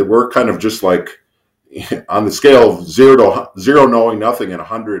learning. That we're kind of just like on the scale of 0 to 0 knowing nothing and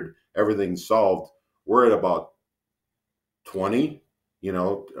 100 everything's solved. We're at about 20.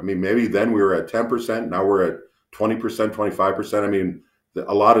 Maybe then we were at 10%. Now we're at 20%, 25%. I mean,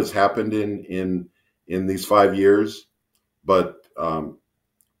 a lot has happened in these 5 years, but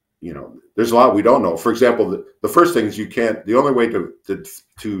there's a lot we don't know. For example, the first thing is the only way to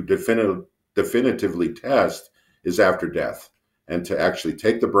definitively test is after death, and to actually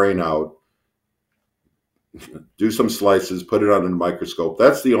take the brain out, do some slices, put it under the microscope.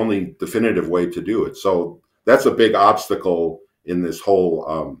 That's the only definitive way to do it. So that's a big obstacle in this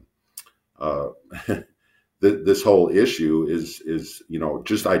whole this whole issue is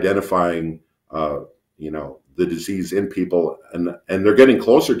just identifying the disease in people, and they're getting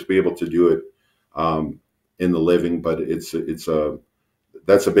closer to be able to do it in the living, but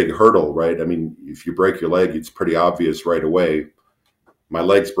that's a big hurdle, right? I mean, if you break your leg, it's pretty obvious right away. My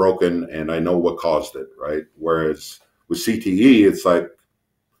leg's broken and I know what caused it, right? Whereas with CTE, it's like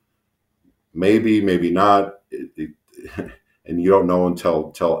maybe not, and you don't know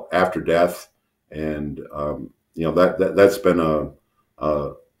until after death. And that's been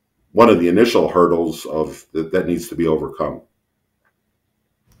one of the initial hurdles that needs to be overcome.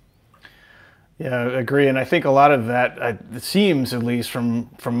 Yeah, I agree, and I think a lot of that, it seems, at least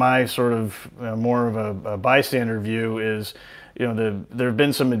from my sort of more of a bystander view, is there have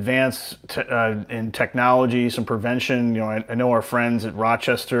been some advance in technology, some prevention. I know our friends at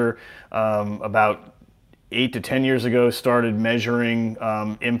Rochester about 8 to 10 years ago started measuring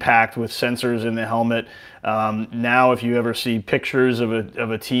impact with sensors in the helmet. Now, if you ever see pictures of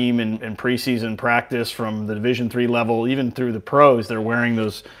a team in preseason practice from the Division III level, even through the pros, they're wearing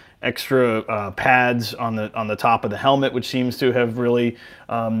those extra pads on the top of the helmet, which seems to have really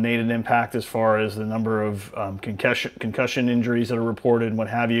made an impact as far as the number of concussion injuries that are reported and what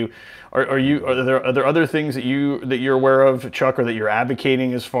have you. Are there other things that you're aware of, Chuck, or that you're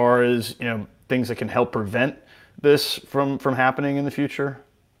advocating as far as things that can help prevent this from happening in the future?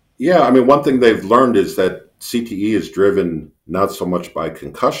 Yeah, I mean, one thing they've learned is that CTE is driven not so much by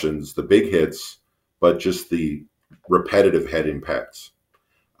concussions, the big hits, but just the repetitive head impacts.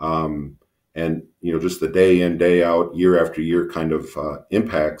 And just the day in, day out, year after year kind of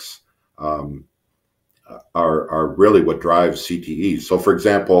impacts are really what drives CTE. So, for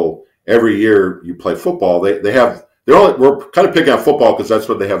example, every year you play football, we're kind of picking on football because that's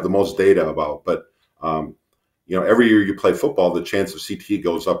what they have the most data about. But every year you play football, the chance of CTE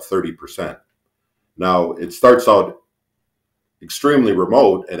goes up 30%. Now, it starts out extremely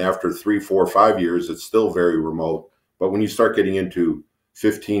remote, and after 3, 4, 5 years, it's still very remote. But when you start getting into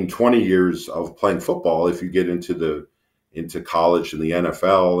 15, 20 years of playing football, if you get into college and the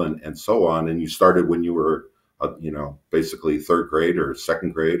NFL and so on, and you started when you were, basically third grade or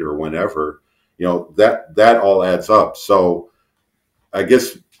second grade or whenever, that all adds up. So I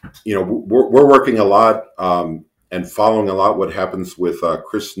guess, we're working a lot and following a lot what happens with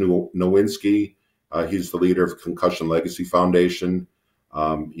Chris Nowinski. He's the leader of Concussion Legacy Foundation,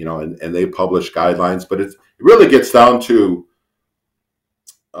 and they publish guidelines, but it really gets down to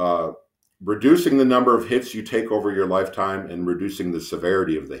reducing the number of hits you take over your lifetime and reducing the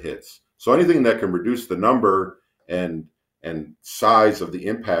severity of the hits. So anything that can reduce the number and size of the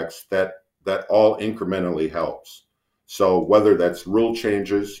impacts, that all incrementally helps. So whether that's rule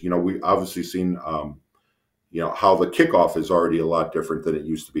changes, we obviously seen, how the kickoff is already a lot different than it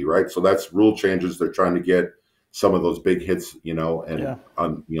used to be, right? So that's rule changes. They're trying to get some of those big hits, and Yeah.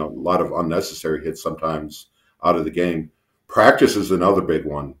 a lot of unnecessary hits sometimes out of the game. Practice is another big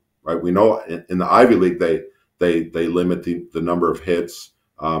one, right? We know in the Ivy League they limit the number of hits.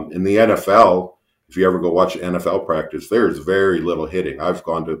 In the NFL, if you ever go watch NFL practice, there's very little hitting. I've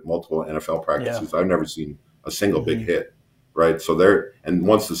gone to multiple NFL practices. I've never seen a single big hit, right? So and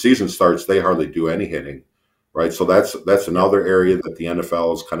once the season starts, they hardly do any hitting, right? So that's another area that the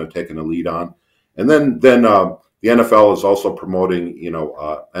NFL is kind of taking a lead on. And then the NFL is also promoting,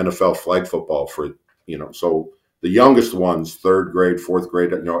 NFL flag football for, so the youngest ones, third grade, fourth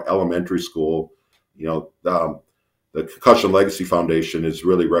grade, elementary school, the Concussion Legacy Foundation is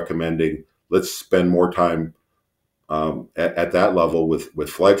really recommending let's spend more time at that level with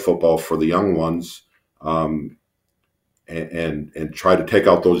flag football for the young ones, and try to take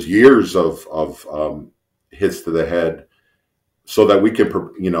out those years of hits to the head, so that we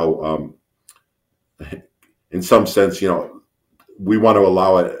can, in some sense, we want to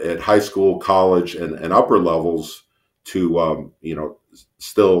allow it at high school, college, and upper levels to,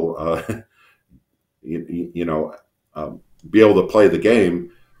 still, be able to play the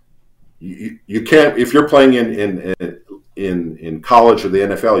game. You can't, if you're playing in college or the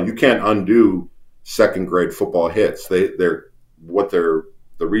NFL, you can't undo second grade football hits. The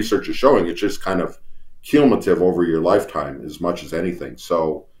research is showing, it's just kind of cumulative over your lifetime as much as anything.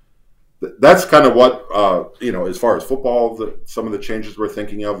 So that's kind of what, as far as football, some of the changes we're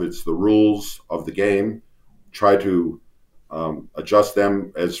thinking of, it's the rules of the game, try to adjust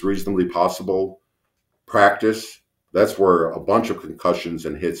them as reasonably possible. Practice, that's where a bunch of concussions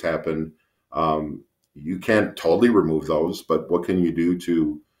and hits happen. You can't totally remove those, but what can you do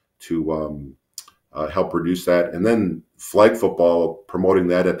to help reduce that? And then flag football, promoting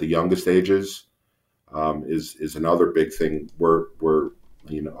that at the youngest ages is another big thing we're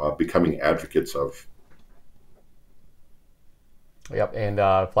becoming advocates of. Yep, and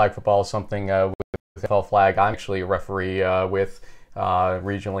flag football is something with the NFL flag I'm actually a referee with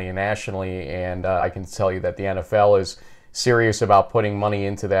regionally and nationally, and I can tell you that the NFL is serious about putting money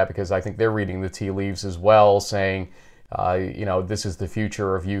into that, because I think they're reading the tea leaves as well, saying, this is the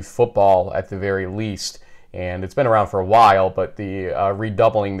future of youth football at the very least. And it's been around for a while, but the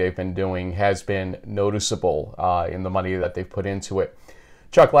redoubling they've been doing has been noticeable in the money that they've put into it.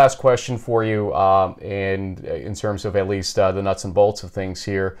 Chuck, last question for you, and in terms of at least the nuts and bolts of things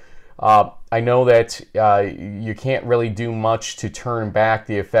here. I know that you can't really do much to turn back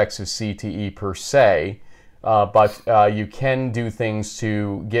the effects of CTE per se, but you can do things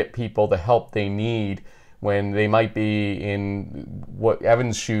to get people the help they need when they might be in what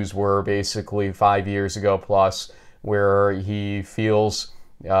Evan's shoes were basically 5 years ago plus, where he feels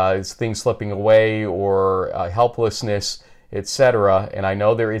things slipping away or helplessness, etc. And I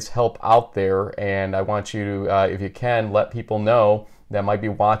know there is help out there, and I want you to, if you can, let people know that might be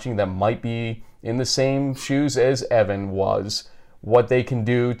watching, that might be in the same shoes as Evan was, what they can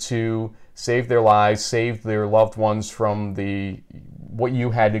do to save their lives, save their loved ones from what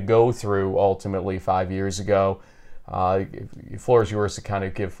you had to go through ultimately 5 years ago. The floor is yours to kind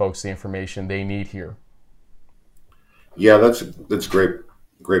of give folks the information they need here. Yeah, that's great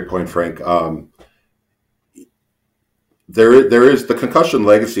point, Frank. There is the Concussion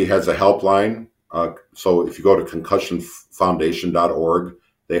Legacy has a helpline. So if you go to concussionfoundation.org,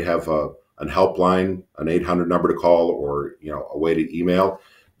 they have an helpline, an 800 number to call, or a way to email.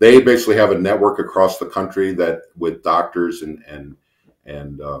 They basically have a network across the country that with doctors and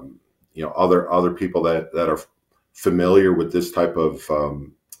other people that are familiar with this type of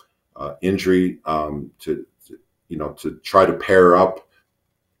injury, to try to pair up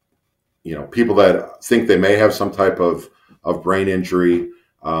people that think they may have some type of brain injury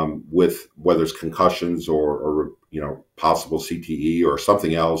with whether it's concussions or possible CTE or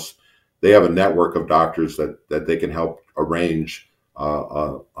something else. They have a network of doctors that they can help arrange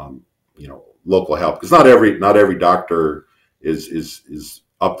local help, because not every doctor is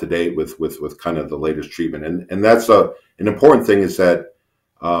up to date with kind of the latest treatment, and that's an important thing, is that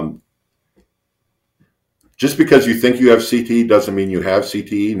just because you think you have CTE doesn't mean you have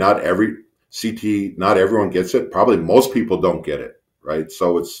CTE. Not everyone gets it. Probably most people don't get it, right?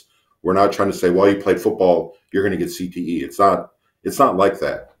 So we're not trying to say, well, you played football, you're going to get CTE. It's not like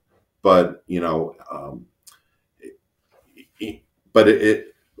that. But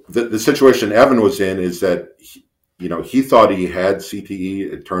the situation Evan was in is that he thought he had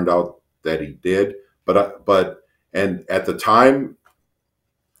CTE. It turned out that he did, and at the time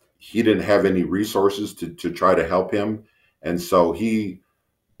he didn't have any resources to try to help him, and so he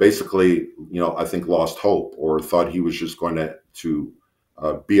basically I think lost hope, or thought he was just going to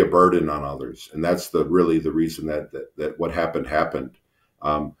be a burden on others. And that's really the reason that what happened.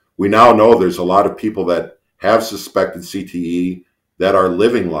 We now know there's a lot of people that have suspected CTE that are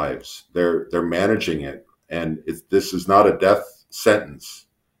living lives. They're managing it, and this is not a death sentence.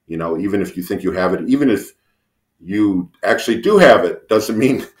 Even if you think you have it, even if you actually do have it, doesn't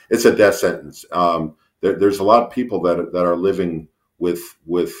mean it's a death sentence. There's a lot of people that are living with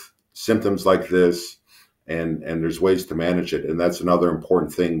symptoms like this, and there's ways to manage it, and that's another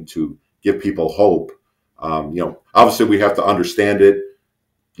important thing to give people hope. Obviously we have to understand it.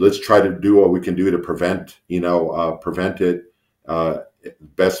 Let's try to do what we can do to prevent it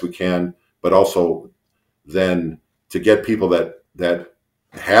best we can, but also then to get people that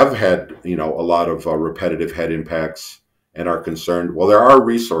have had a lot of repetitive head impacts and are concerned. Well, there are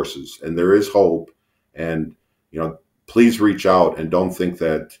resources and there is hope, and please reach out and don't think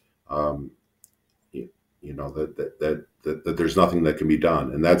that that there's nothing that can be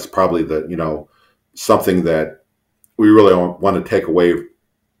done. And that's probably something that we really want to take away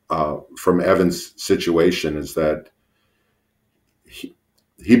from Evan's situation, is that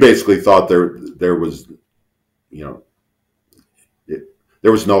he basically thought there was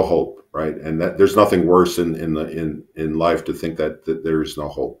there was no hope, right? And that there's nothing worse in life to think that there is no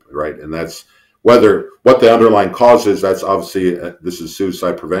hope, right? And that's what the underlying cause is. That's obviously this is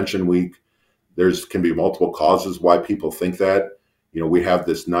Suicide Prevention Week. Can be multiple causes why people think that. We have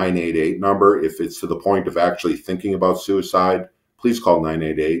this 988 number. If it's to the point of actually thinking about suicide, please call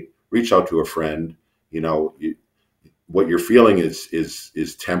 988. Reach out to a friend. What you're feeling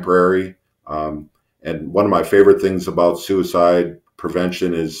is temporary. And one of my favorite things about suicide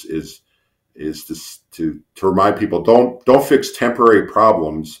prevention is to remind people, don't fix temporary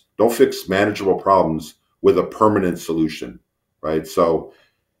problems, don't fix manageable problems with a permanent solution, right? So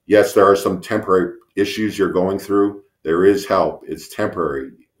yes, there are some temporary issues you're going through. There is help. It's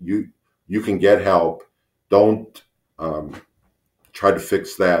temporary. You can get help. Don't try to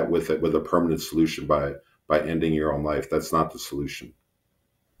fix that with a permanent solution by ending your own life. That's not the solution.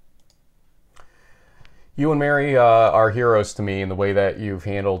 You and Mary are heroes to me in the way that you've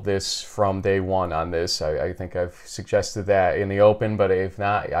handled this from day one on this. I think I've suggested that in the open, but if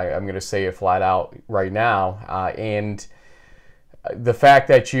not, I'm going to say it flat out right now. And the fact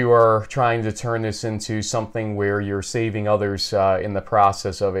that you are trying to turn this into something where you're saving others in the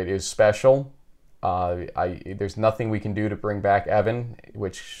process of it is special. There's nothing we can do to bring back Evan,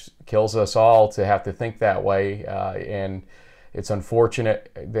 which kills us all to have to think that way. And it's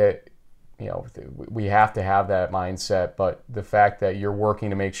unfortunate that we have to have that mindset, but the fact that you're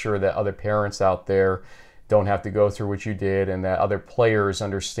working to make sure that other parents out there don't have to go through what you did, and that other players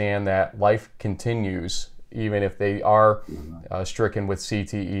understand that life continues even if they are stricken with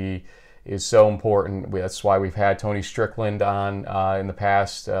CTE, is so important. That's why we've had Tony Strickland on in the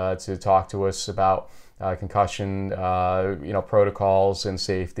past to talk to us about concussion protocols and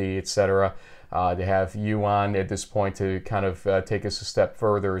safety, etc. To have you on at this point to kind of take us a step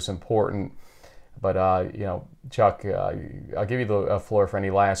further is important. But Chuck, I'll give you the floor for any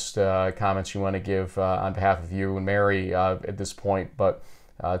last comments you want to give on behalf of you and Mary at this point. But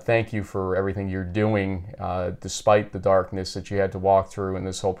thank you for everything you're doing, despite the darkness that you had to walk through in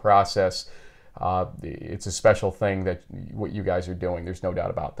this whole process. It's a special thing what you guys are doing. There's no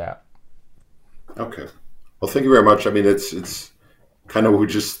doubt about that. Okay. Well, thank you very much. I mean, it's kind of we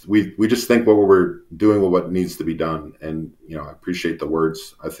just think what we're doing with what needs to be done, and I appreciate the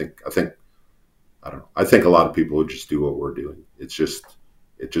words. I think I don't know. I think a lot of people would just do what we're doing. It just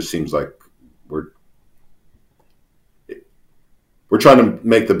seems like we're trying to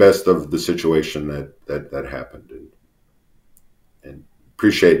make the best of the situation that happened, and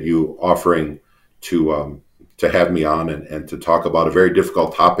appreciate you offering to have me on and to talk about a very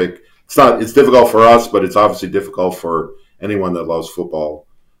difficult topic. It's difficult for us, but it's obviously difficult for anyone that loves football,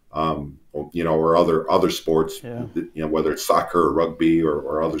 or other sports, whether it's soccer or rugby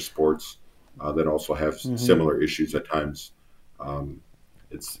or other sports that also have similar issues at times.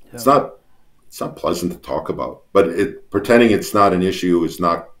 It's not pleasant to talk about, but pretending it's not an issue is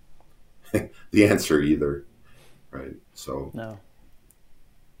not the answer either, right? So no.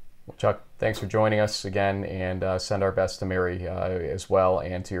 Well, Chuck, thanks for joining us again, and send our best to Mary as well,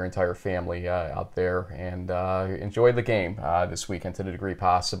 and to your entire family out there. And enjoy the game this weekend to the degree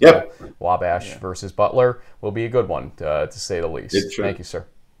possible. Yep. Wabash versus Butler will be a good one, to say the least. Thank you, sir.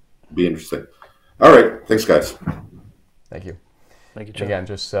 Be interesting. All right. Thanks, guys. Thank you. Thank you, Chuck. Again,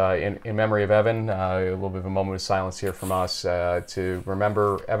 just in memory of Evan, a little bit of a moment of silence here from us to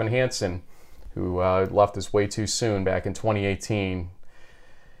remember Evan Hansen, who left us way too soon back in 2018.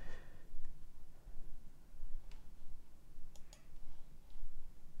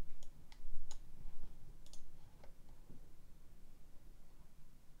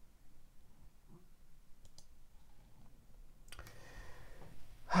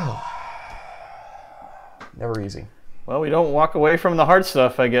 never easy. Well, we don't walk away from the hard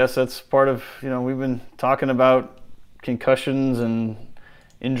stuff, I guess. That's part of, we've been talking about concussions and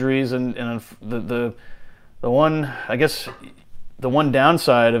injuries, and the one, I guess, the one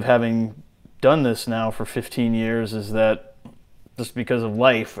downside of having done this now for 15 years is that just because of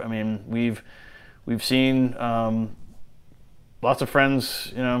life, I mean, we've seen lots of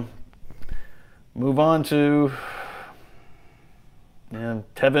friends, move on to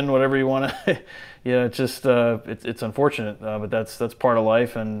Tevin, whatever you want to. It's just it's unfortunate, but that's part of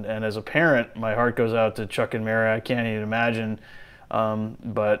life. And as a parent, my heart goes out to Chuck and Mary. I can't even imagine,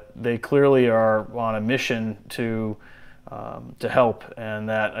 but they clearly are on a mission to help, and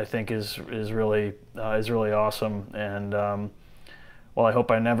that I think is really awesome. And well, I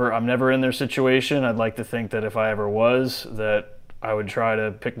hope I'm never in their situation. I'd like to think that if I ever was, that I would try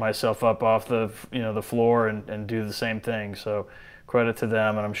to pick myself up off the the floor and do the same thing. So credit to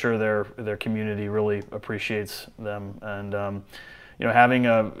them, and I'm sure their community really appreciates them. And having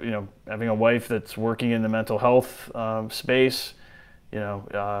a wife that's working in the mental health space,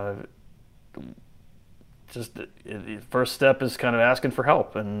 just the first step is kind of asking for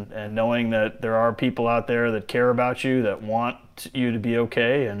help and knowing that there are people out there that care about you, that want you to be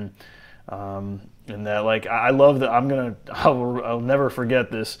okay, and that, like, I love that. I'll never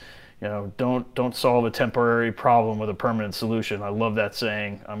forget this. Don't solve a temporary problem with a permanent solution. I love that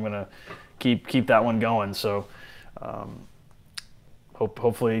saying. I'm gonna keep that one going. So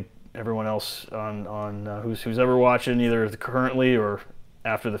hopefully everyone else on who's ever watching, either currently or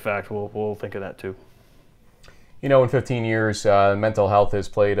after the fact, will think of that too. In 15 years, mental health has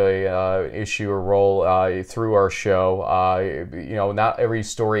played a issue or role through our show. Not every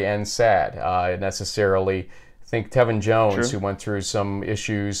story ends sad necessarily. I think Tevin Jones, True. who went through some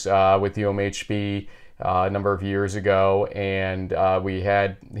issues with the UMHB a number of years ago, and we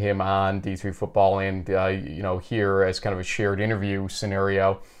had him on D3 Football and here as kind of a shared interview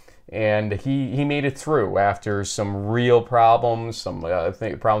scenario. And he made it through after some real problems, some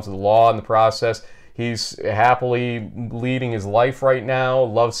problems with the law in the process. He's happily leading his life right now.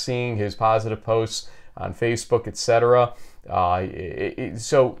 Loves seeing his positive posts on Facebook, etc.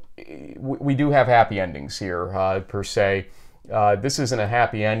 So we do have happy endings here, per se. This isn't a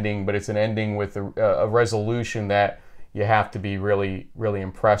happy ending, but it's an ending with a resolution that you have to be really, really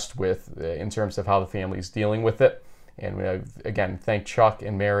impressed with in terms of how the family is dealing with it. And again, thank Chuck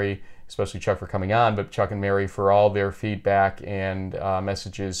and Mary, especially Chuck for coming on, but Chuck and Mary for all their feedback and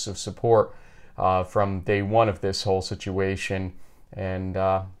messages of support from day one of this whole situation. And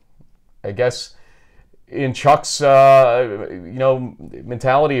I guess in Chuck's mentality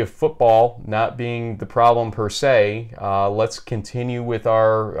of football not being the problem per se, let's continue with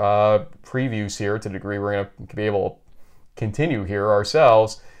our previews here to the degree we're going to be able to continue here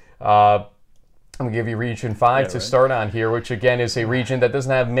ourselves. I'm going to give you Region 5 to start on here, which again is a region that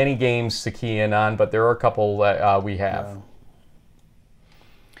doesn't have many games to key in on, but there are a couple that we have.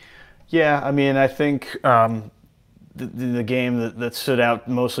 Yeah, I mean, I think the game that stood out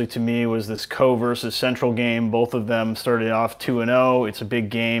mostly to me was this Co versus Central game. Both of them started off 2-0. It's a big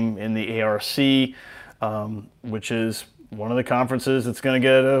game in the ARC, which is one of the conferences that's going to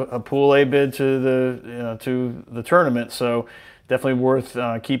get a Pool A bid to the tournament. So definitely worth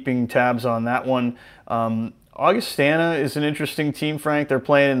keeping tabs on that one. Augustana is an interesting team, Frank. They're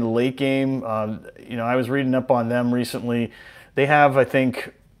playing in the late game. I was reading up on them recently. They have, I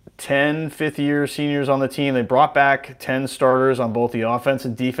think, 10 fifth-year seniors on the team. They brought back 10 starters on both the offense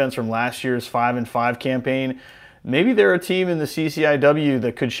and defense from last year's 5-5 campaign. Maybe they're a team in the CCIW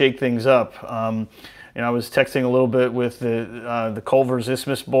that could shake things up. I was texting a little bit with the Culver's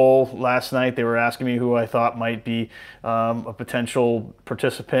Isthmus Bowl last night. They were asking me who I thought might be a potential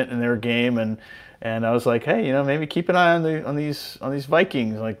participant in their game, and I was like, hey, maybe keep an eye on these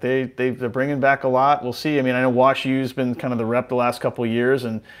Vikings. Like they're bringing back a lot. We'll see. I mean, I know Wash U's been kind of the rep the last couple of years,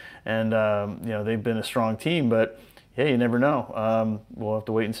 and they've been a strong team, but yeah, you never know. We'll have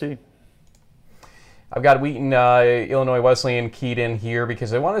to wait and see. I've got Wheaton, Illinois Wesleyan keyed in here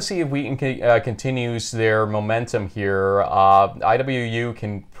because I want to see if Wheaton continues their momentum here. IWU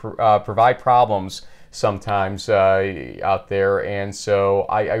can provide problems sometimes out there, and so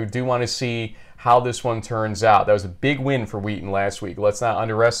I do want to see how this one turns out. That was a big win for Wheaton last week. Let's not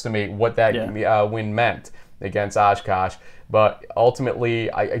underestimate what that win meant against Oshkosh. But ultimately,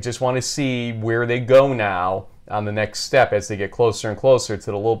 I just want to see where they go now on the next step as they get closer and closer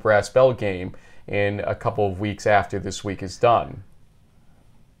to the Little Brass Bell game in a couple of weeks after this week is done.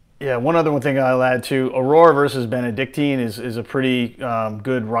 Yeah, one other thing I'll add to Aurora versus Benedictine is a pretty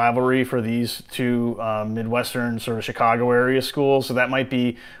good rivalry for these two Midwestern sort of Chicago area schools. So that might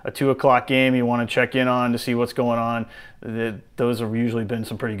be a 2 o'clock game you want to check in on to see what's going on. Those have usually been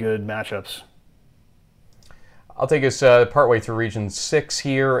some pretty good matchups. I'll take us partway through Region 6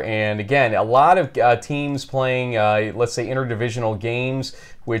 here, and again, a lot of teams playing, let's say, interdivisional games,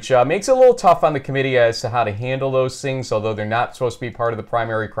 which makes it a little tough on the committee as to how to handle those things, although they're not supposed to be part of the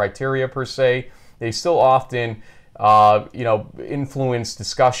primary criteria per se. They still often, influence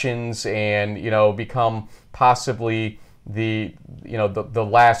discussions and, become possibly the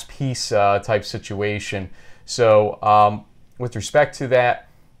last piece type situation. So with respect to that,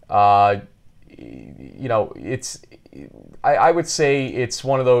 I would say it's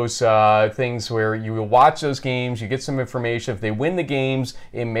one of those things where you will watch those games, you get some information. If they win the games,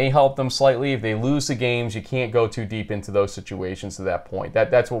 it may help them slightly. If they lose the games, you can't go too deep into those situations to that point.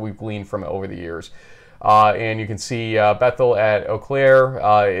 That's what we've gleaned from it over the years. And you can see Bethel at Eau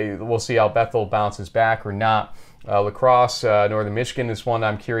Claire. We'll see how Bethel bounces back or not. La Crosse, Northern Michigan is one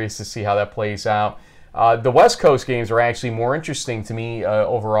I'm curious to see how that plays out. The West Coast games are actually more interesting to me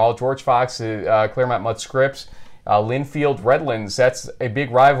overall. George Fox, Claremont Mudd Scripps, Linfield, Redlands, that's a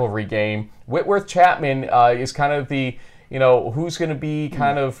big rivalry game. Whitworth Chapman is kind of the, who's going to be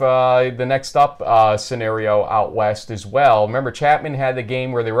kind of the next up scenario out west as well. Remember, Chapman had the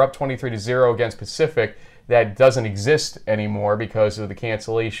game where they were up 23-0 against Pacific. That doesn't exist anymore because of the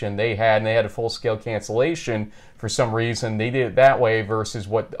cancellation they had, and they had a full-scale cancellation for some reason. They did it that way versus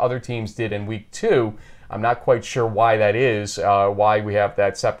what other teams did in week 2. I'm not quite sure why that is, why we have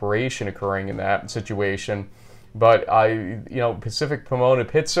that separation occurring in that situation. But Pacific Pomona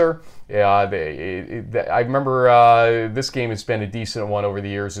Pitzer, I remember this game has been a decent one over the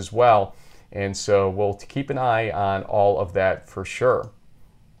years as well, and so we'll keep an eye on all of that for sure.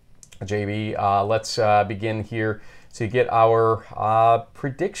 JB, let's begin here to get our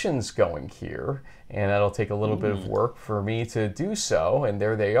predictions going here, and that'll take a little bit of work for me to do so, and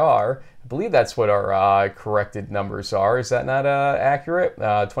there they are. I believe that's what our corrected numbers are. Is that not accurate?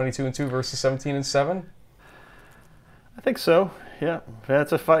 22-2 versus 17-7? I think so. Yeah,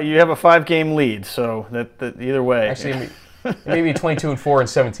 that's you have a 5-game lead, so that either way. Actually, maybe 22-4 and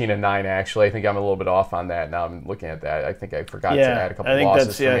 17-9. Actually, I think I'm a little bit off on that. Now I'm looking at that. I think I forgot to add a couple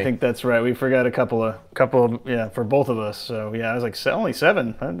losses. I think that's right. We forgot a couple of for both of us. So yeah, I was like only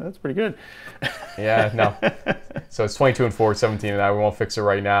 7. That's pretty good. Yeah, no. So it's 22-4, 17-9. We won't fix it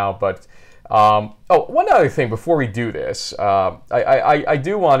right now, but. One other thing before we do this, I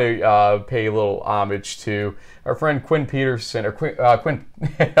do want to pay a little homage to our friend Quinn Peterson, or Quinn.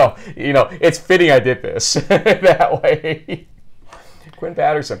 It's fitting I did this that way. Quinn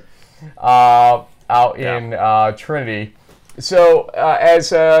Patterson, out in Trinity. So as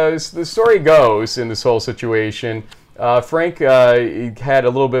the story goes in this whole situation. Frank had a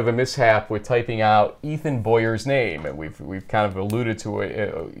little bit of a mishap with typing out Ethan Boyer's name, and we've kind of alluded to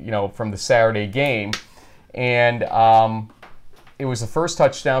it, from the Saturday game, and it was the first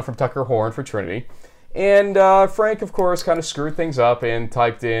touchdown from Tucker Horn for Trinity, and Frank, of course, kind of screwed things up and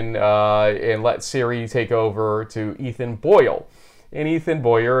typed in and let Siri take over to Ethan Boyle. And Ethan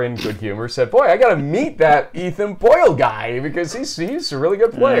Boyer, in good humor, said, "Boy, I got to meet that Ethan Boyle guy because he's a really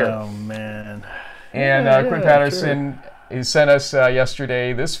good player." Oh man. And Quinn Patterson sent us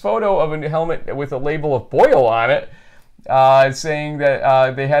yesterday this photo of a helmet with a label of Boyle on it, saying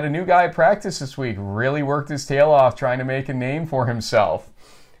that they had a new guy practice this week, really worked his tail off trying to make a name for himself.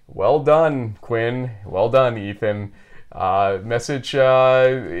 Well done, Quinn. Well done, Ethan. Message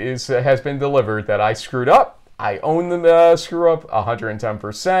has been delivered that I screwed up. I own the screw up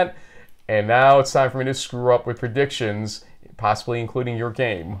 110%, and now it's time for me to screw up with predictions, possibly including your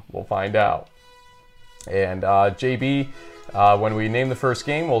game. We'll find out. And JB, when we name the first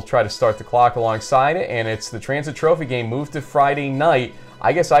game, we'll try to start the clock alongside it, and it's the Transit Trophy game moved to Friday night.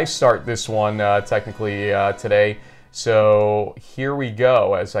 I guess I start this one technically today, so here we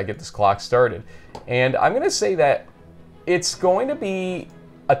go as I get this clock started. And I'm going to say that it's going to be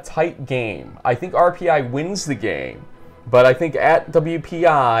a tight game. I think RPI wins the game, but I think at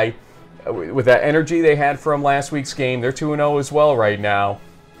WPI, with that energy they had from last week's game, they're 2-0 as well right now.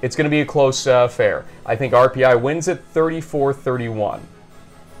 It's going to be a close affair. I think RPI wins it 34-31.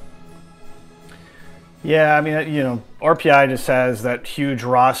 Yeah, I mean, RPI just has that huge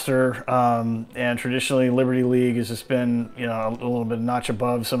roster, and traditionally Liberty League has just been, a little bit notch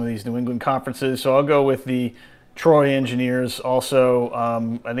above some of these New England conferences. So I'll go with the Troy Engineers. Also,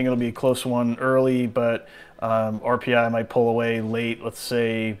 I think it'll be a close one early, but RPI might pull away late. Let's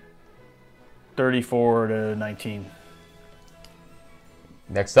say 34-19.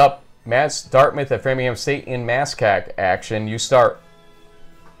 Next up, Matt's Dartmouth at Framingham State in MASCAC action. You start.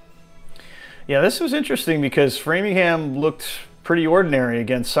 Yeah, this was interesting because Framingham looked pretty ordinary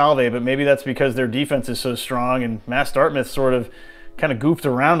against Salve, but maybe that's because their defense is so strong, and Mass Dartmouth sort of kind of goofed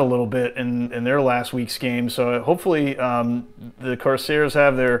around a little bit in their last week's game. So hopefully the Corsairs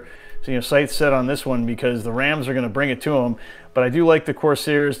have their sights set on this one because the Rams are going to bring it to them. But I do like the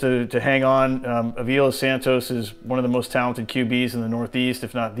Corsairs to hang on. Avila Santos is one of the most talented QBs in the Northeast,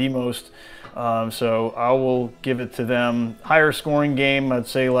 if not the most. So I will give it to them. Higher scoring game, I'd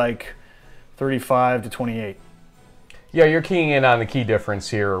say like 35-28. Yeah, you're keying in on the key difference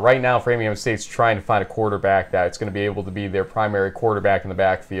here. Right now, Framingham State's trying to find a quarterback that's going to be able to be their primary quarterback in the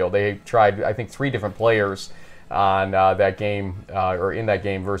backfield. They tried, I think, 3 different players on that game, or in that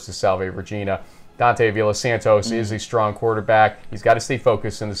game versus Salve Regina. Dante Avila Santos is a strong quarterback. He's got to stay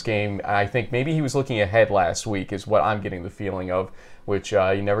focused in this game. I think maybe he was looking ahead last week is what I'm getting the feeling of, which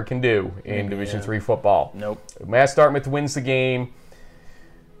you never can do in Division III football. Nope. Mass Dartmouth wins the game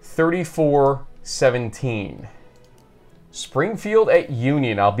 34-17. Springfield at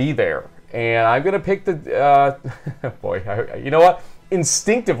Union, I'll be there. And I'm going to pick the, you know what?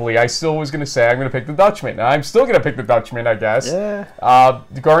 Instinctively, I still was going to say I'm going to pick the Dutchman. I'm still going to pick the Dutchman, I guess. Yeah.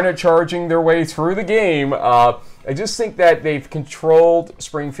 Garnet charging their way through the game. I just think that they've controlled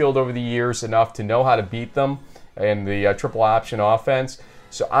Springfield over the years enough to know how to beat them in the triple option offense.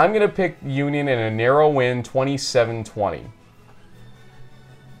 So I'm going to pick Union in a narrow win, 27-20.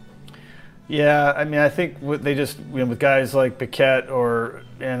 Yeah, I mean, I think they just with guys like Paquette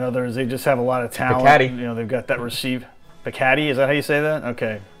and others, they just have a lot of talent. Piccatti. They've got that receive. Piccatti, is that how you say that?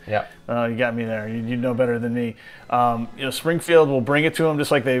 Okay. Yeah. You got me there. You know better than me. Springfield will bring it to them just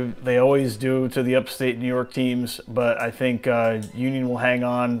like they always do to the upstate New York teams. But I think Union will hang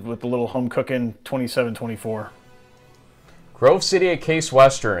on with the little home cooking, 27-24. Grove City at Case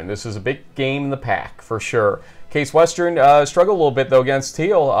Western. This is a big game in the pack for sure. Case Western struggled a little bit, though, against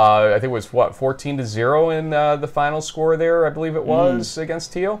Teal. I think it was, 14-0 in the final score there, I believe it was,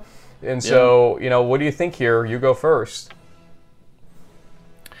 against Teal. And so, what do you think here? You go first.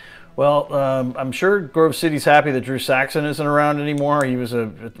 Well, I'm sure Grove City's happy that Drew Saxon isn't around anymore. He was a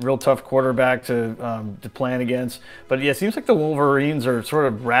real tough quarterback to plan against. But, yeah, it seems like the Wolverines are sort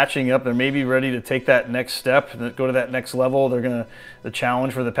of ratcheting up. They're maybe ready to take that next step, go to that next level. They're going to the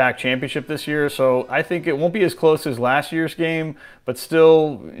challenge for the PAC championship this year. So I think it won't be as close as last year's game, but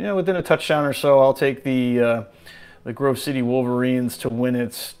still, within a touchdown or so, I'll take the Grove City Wolverines to win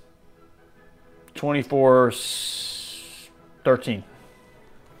it 24-13.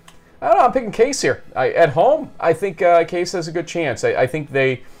 I don't know, I'm picking Case here. At home, I think Case has a good chance. I think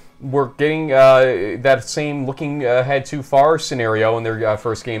they were getting that same looking ahead too far scenario in their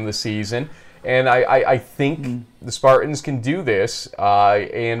first game of the season. And I think the Spartans can do this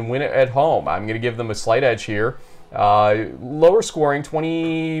and win it at home. I'm going to give them a slight edge here. Lower scoring,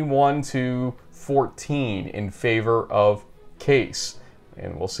 21-14 in favor of Case.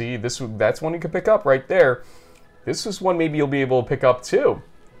 And we'll see. That's one you can pick up right there. This is one maybe you'll be able to pick up too,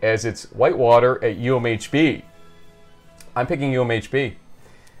 as it's Whitewater at UMHB. I'm picking UMHB.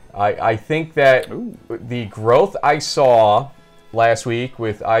 I think that the growth I saw last week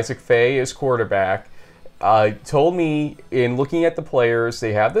with Isaac Faye as quarterback told me, in looking at the players,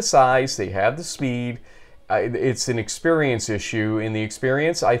 they have the size, they have the speed. It's an experience issue, and the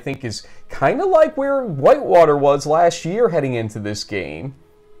experience, I think, is kind of like where Whitewater was last year heading into this game.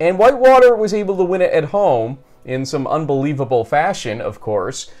 And Whitewater was able to win it at home in some unbelievable fashion, of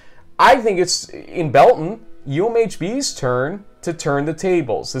course. I think it's, in Belton, UMHB's turn to turn the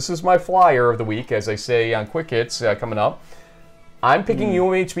tables. This is my flyer of the week, as I say on Quick Hits coming up. I'm picking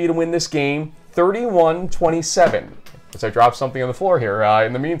UMHB to win this game 31-27. As I drop something on the floor here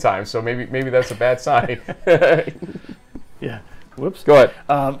in the meantime, so maybe that's a bad sign. Yeah. Whoops. Go ahead.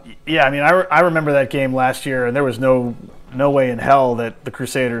 Yeah, I mean, I remember that game last year, and there was no way in hell that the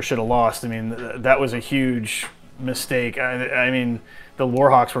Crusaders should have lost. I mean, that was a huge mistake. I mean, the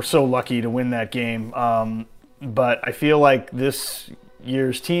Warhawks were so lucky to win that game. But I feel like this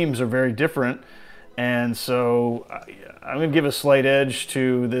year's teams are very different, and so I'm going to give a slight edge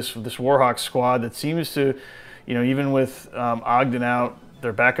to this Warhawks squad that seems to, even with Ogden out,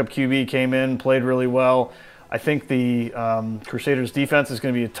 their backup QB came in, played really well. I think the Crusaders defense is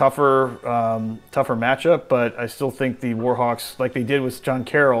going to be a tougher matchup, but I still think the Warhawks, like they did with John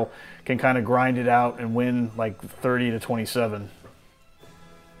Carroll, can kind of grind it out and win like 30-27.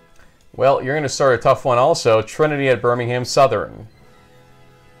 Well, you're going to start a tough one also. Trinity at Birmingham Southern.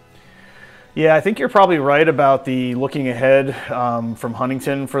 Yeah, I think you're probably right about the looking ahead from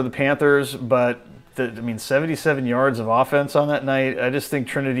Huntington for the Panthers, but I mean, 77 yards of offense on that night. I just think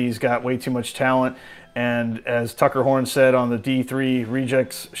Trinity's got way too much talent. And as Tucker Horn said on the D3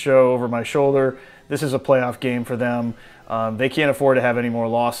 Rejects show over my shoulder, this is a playoff game for them. They can't afford to have any more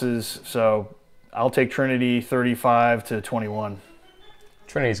losses. So I'll take Trinity 35-21.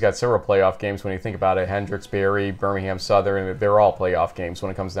 Trinity's got several playoff games when you think about it. Hendricks, Berry, Birmingham Southern, they're all playoff games when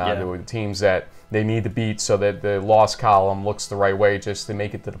it comes down to the teams that they need to beat so that the loss column looks the right way just to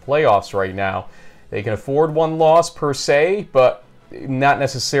make it to the playoffs right now. They can afford one loss per se, but not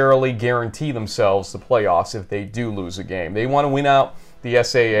necessarily guarantee themselves the playoffs if they do lose a game. They want to win out the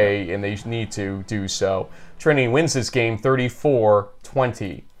SAA, and they need to do so. Trinity wins this game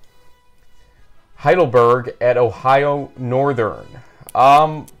 34-20. Heidelberg at Ohio Northern.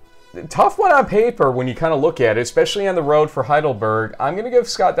 Tough one on paper when you kind of look at it, especially on the road for Heidelberg. I'm going to give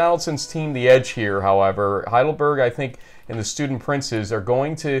Scott Donaldson's team the edge here, however. Heidelberg, I think, and the Student Princes are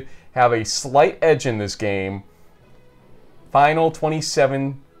going to have a slight edge in this game. Final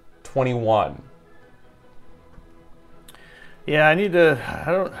 27-21. Yeah, I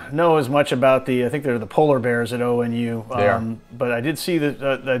don't know as much about I think they're the Polar Bears at ONU. But I did see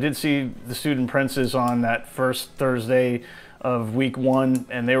the Student Princes on that first Thursday of week 1,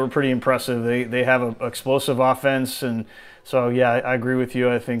 and they were pretty impressive. They have an explosive offense, and so yeah, I agree with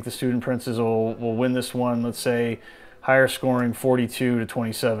you. I think the Student Princes will win this one. Let's say higher scoring,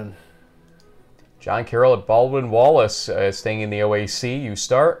 42-27. John Carroll at Baldwin Wallace, staying in the OAC. You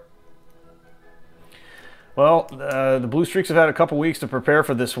start. Well, the Blue Streaks have had a couple weeks to prepare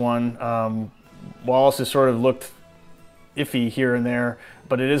for this one. Wallace has sort of looked iffy here and there,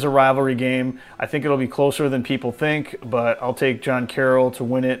 but it is a rivalry game. I think it'll be closer than people think, but I'll take John Carroll to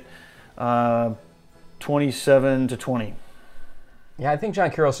win it 27-20. Yeah, I think John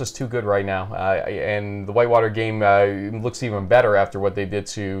Carroll's just too good right now. And the Whitewater game looks even better after what they did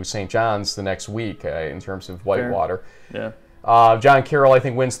to St. John's the next week in terms of Whitewater. Fair. Yeah. John Carroll, I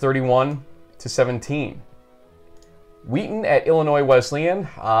think, wins 31-17. Wheaton at Illinois Wesleyan,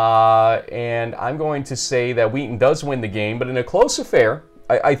 and I'm going to say that Wheaton does win the game, but in a close affair.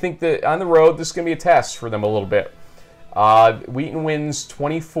 I think that on the road, this is going to be a test for them a little bit. Wheaton wins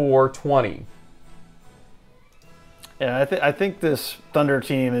 24-20. Yeah, I think this Thunder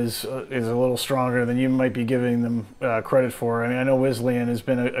team is a little stronger than you might be giving them credit for. I mean, I know Wesleyan has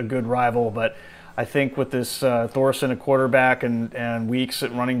been a good rival, but I think with this Thorson at quarterback and Weeks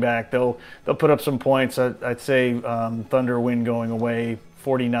at running back, they'll put up some points. I'd say Thunder win going away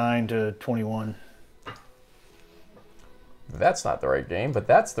 49-21. That's not the right game, but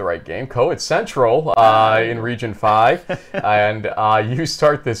that's the right game. Co-ed Central in Region 5, and you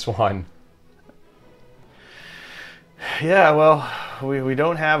start this one. Yeah, well, we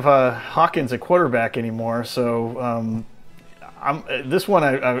don't have Hawkins at quarterback anymore, so this one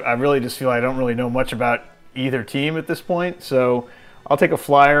I really just feel I don't really know much about either team at this point. So I'll take a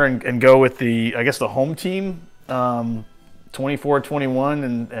flyer and go with the home team,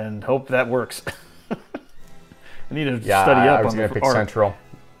 24-21, and hope that works. I need to study up. I was going to pick Central.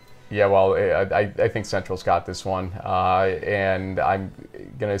 Yeah, well, I think Central's got this one, and I'm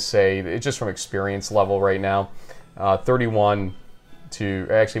going to say just from experience level right now. 31 to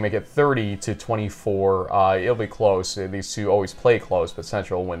actually make it 30-24. It'll be close. These two always play close, but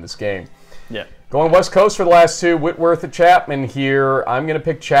Central will win this game. Yeah. Going West Coast for the last two, Whitworth at Chapman here. I'm going to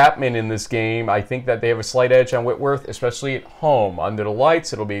pick Chapman in this game. I think that they have a slight edge on Whitworth, especially at home. Under the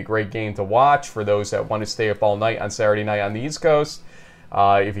lights, it'll be a great game to watch for those that want to stay up all night on Saturday night on the East Coast.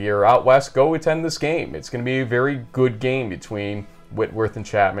 If you're out west, go attend this game. It's going to be a very good game between Whitworth and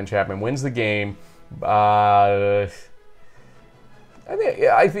Chapman. Chapman wins the game. I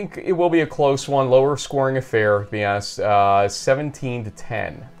think it will be a close one, lower scoring affair, to be honest,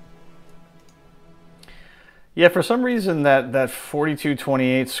 17-10. Yeah, for some reason that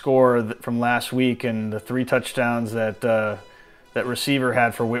 42-28 score from last week and the 3 touchdowns that receiver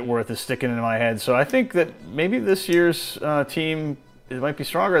had for Whitworth is sticking in my head. So I think that maybe this year's team might be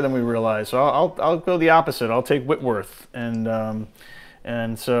stronger than we realize. So I'll go the opposite. I'll take Whitworth, and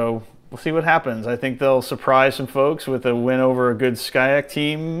so we'll see what happens. I think they'll surprise some folks with a win over a good Skyac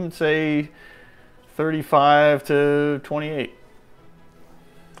team, say 35-28.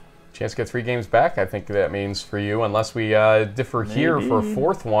 Chance to get 3 games back, I think that means for you, unless we differ here for a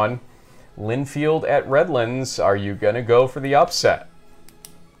 4th one. Linfield at Redlands, are you going to go for the upset?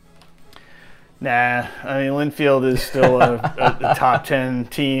 Nah, I mean, Linfield is still a top 10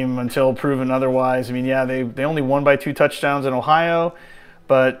 team until proven otherwise. I mean, yeah, they only won by 2 touchdowns in Ohio,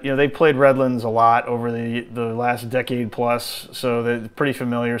 but they played Redlands a lot over the last decade plus, so they're a pretty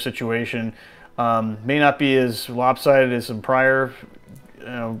familiar situation. May not be as lopsided as some prior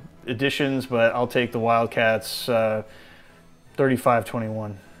additions, but I'll take the Wildcats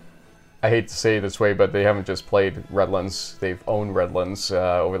 35-21. I hate to say it this way, but they haven't just played Redlands. They've owned Redlands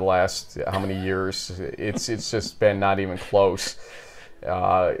over the last how many years. It's just been not even close.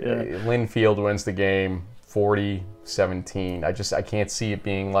 Linfield wins the game 40-17. I can't see it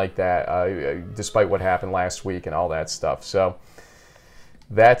being like that, despite what happened last week and all that stuff. So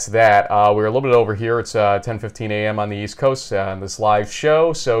that's that. We're a little bit over here. It's 10:15 a.m. on the East Coast on this live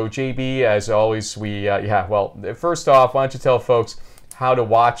show. So JB, as always, first off, why don't you tell folks how to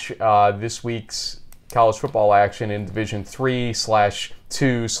watch this week's college football action in Division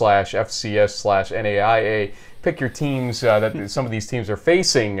 3/2/FCS/NAIA. Pick your teams that some of these teams are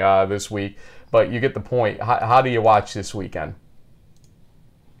facing this week, but you get the point. How do you watch this weekend?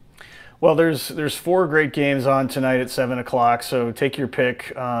 Well, there's 4 great games on tonight at 7 o'clock, so take your pick.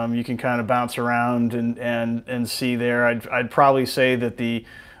 You can kind of bounce around and see there. I'd probably say that the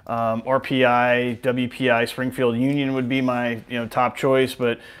RPI, WPI, Springfield Union would be my top choice,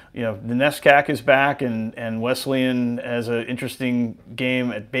 but the NESCAC is back, and Wesleyan has an interesting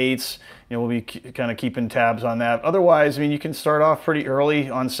game at Bates. We'll be kind of keeping tabs on that. Otherwise, you can start off pretty early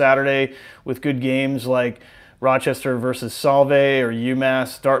on Saturday with good games like Rochester versus Salve or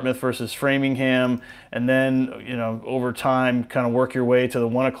UMass, Dartmouth versus Framingham, and then over time kind of work your way to the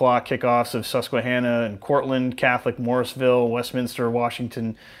 1 o'clock kickoffs of Susquehanna and Cortland, Catholic, Morrisville, Westminster,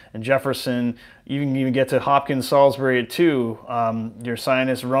 Washington, and Jefferson. You can even get to Hopkins, Salisbury at 2. Your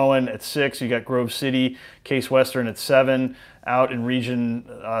Sinus, Rowan at 6. You got Grove City, Case Western at 7. Out in Region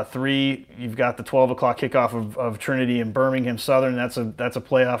 3, you've got the 12 o'clock kickoff of Trinity and Birmingham Southern. That's a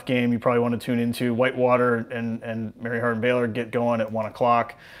playoff game you probably want to tune into. Whitewater and Mary Hardin Baylor get going at 1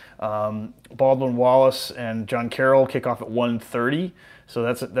 o'clock. Baldwin Wallace and John Carroll kick off at 1:30. So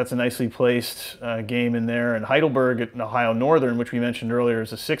that's a nicely placed game in there. And Heidelberg at Ohio Northern, which we mentioned earlier,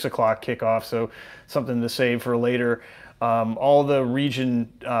 is a 6 o'clock kickoff. So something to save for later. All the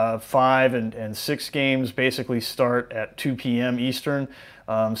Region 5 and 6 games basically start at 2 p.m. Eastern.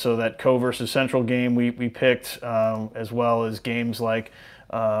 So that Co versus Central game we picked, as well as games like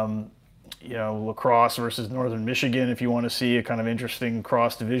Lacrosse versus Northern Michigan, if you want to see a kind of interesting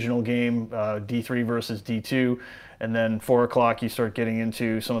cross-divisional game, D3 versus D2. And then 4 o'clock, you start getting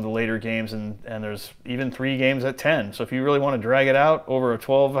into some of the later games, and there's even 3 games at 10. So if you really want to drag it out over a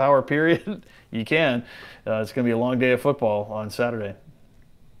 12-hour period, you can. It's going to be a long day of football on Saturday. I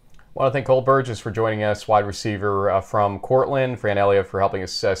want to thank Cole Burgess for joining us, wide receiver from Cortland, Fran Elliott for helping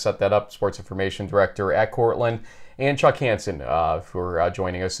us set that up, sports information director at Cortland, and Chuck Hansen for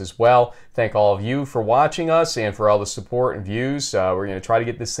joining us as well. Thank all of you for watching us and for all the support and views. We're going to try to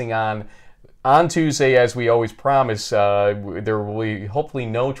get this thing on Tuesday, as we always promise. There will be hopefully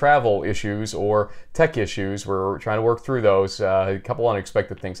no travel issues or tech issues. We're trying to work through those. A couple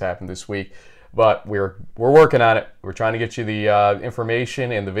unexpected things happened this week, but we're working on it. We're trying to get you the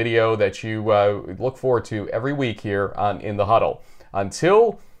information and the video that you look forward to every week here in the Huddle.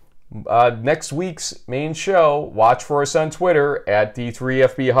 Until next week's main show, watch for us on Twitter at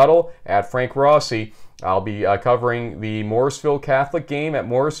D3FB Huddle, at Frank Rossi. I'll be covering the Morrisville Catholic game at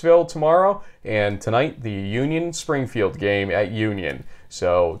Morrisville tomorrow, and tonight the Union Springfield game at Union.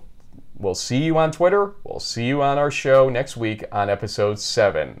 So we'll see you on Twitter. We'll see you on our show next week on episode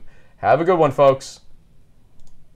 7. Have a good one, folks.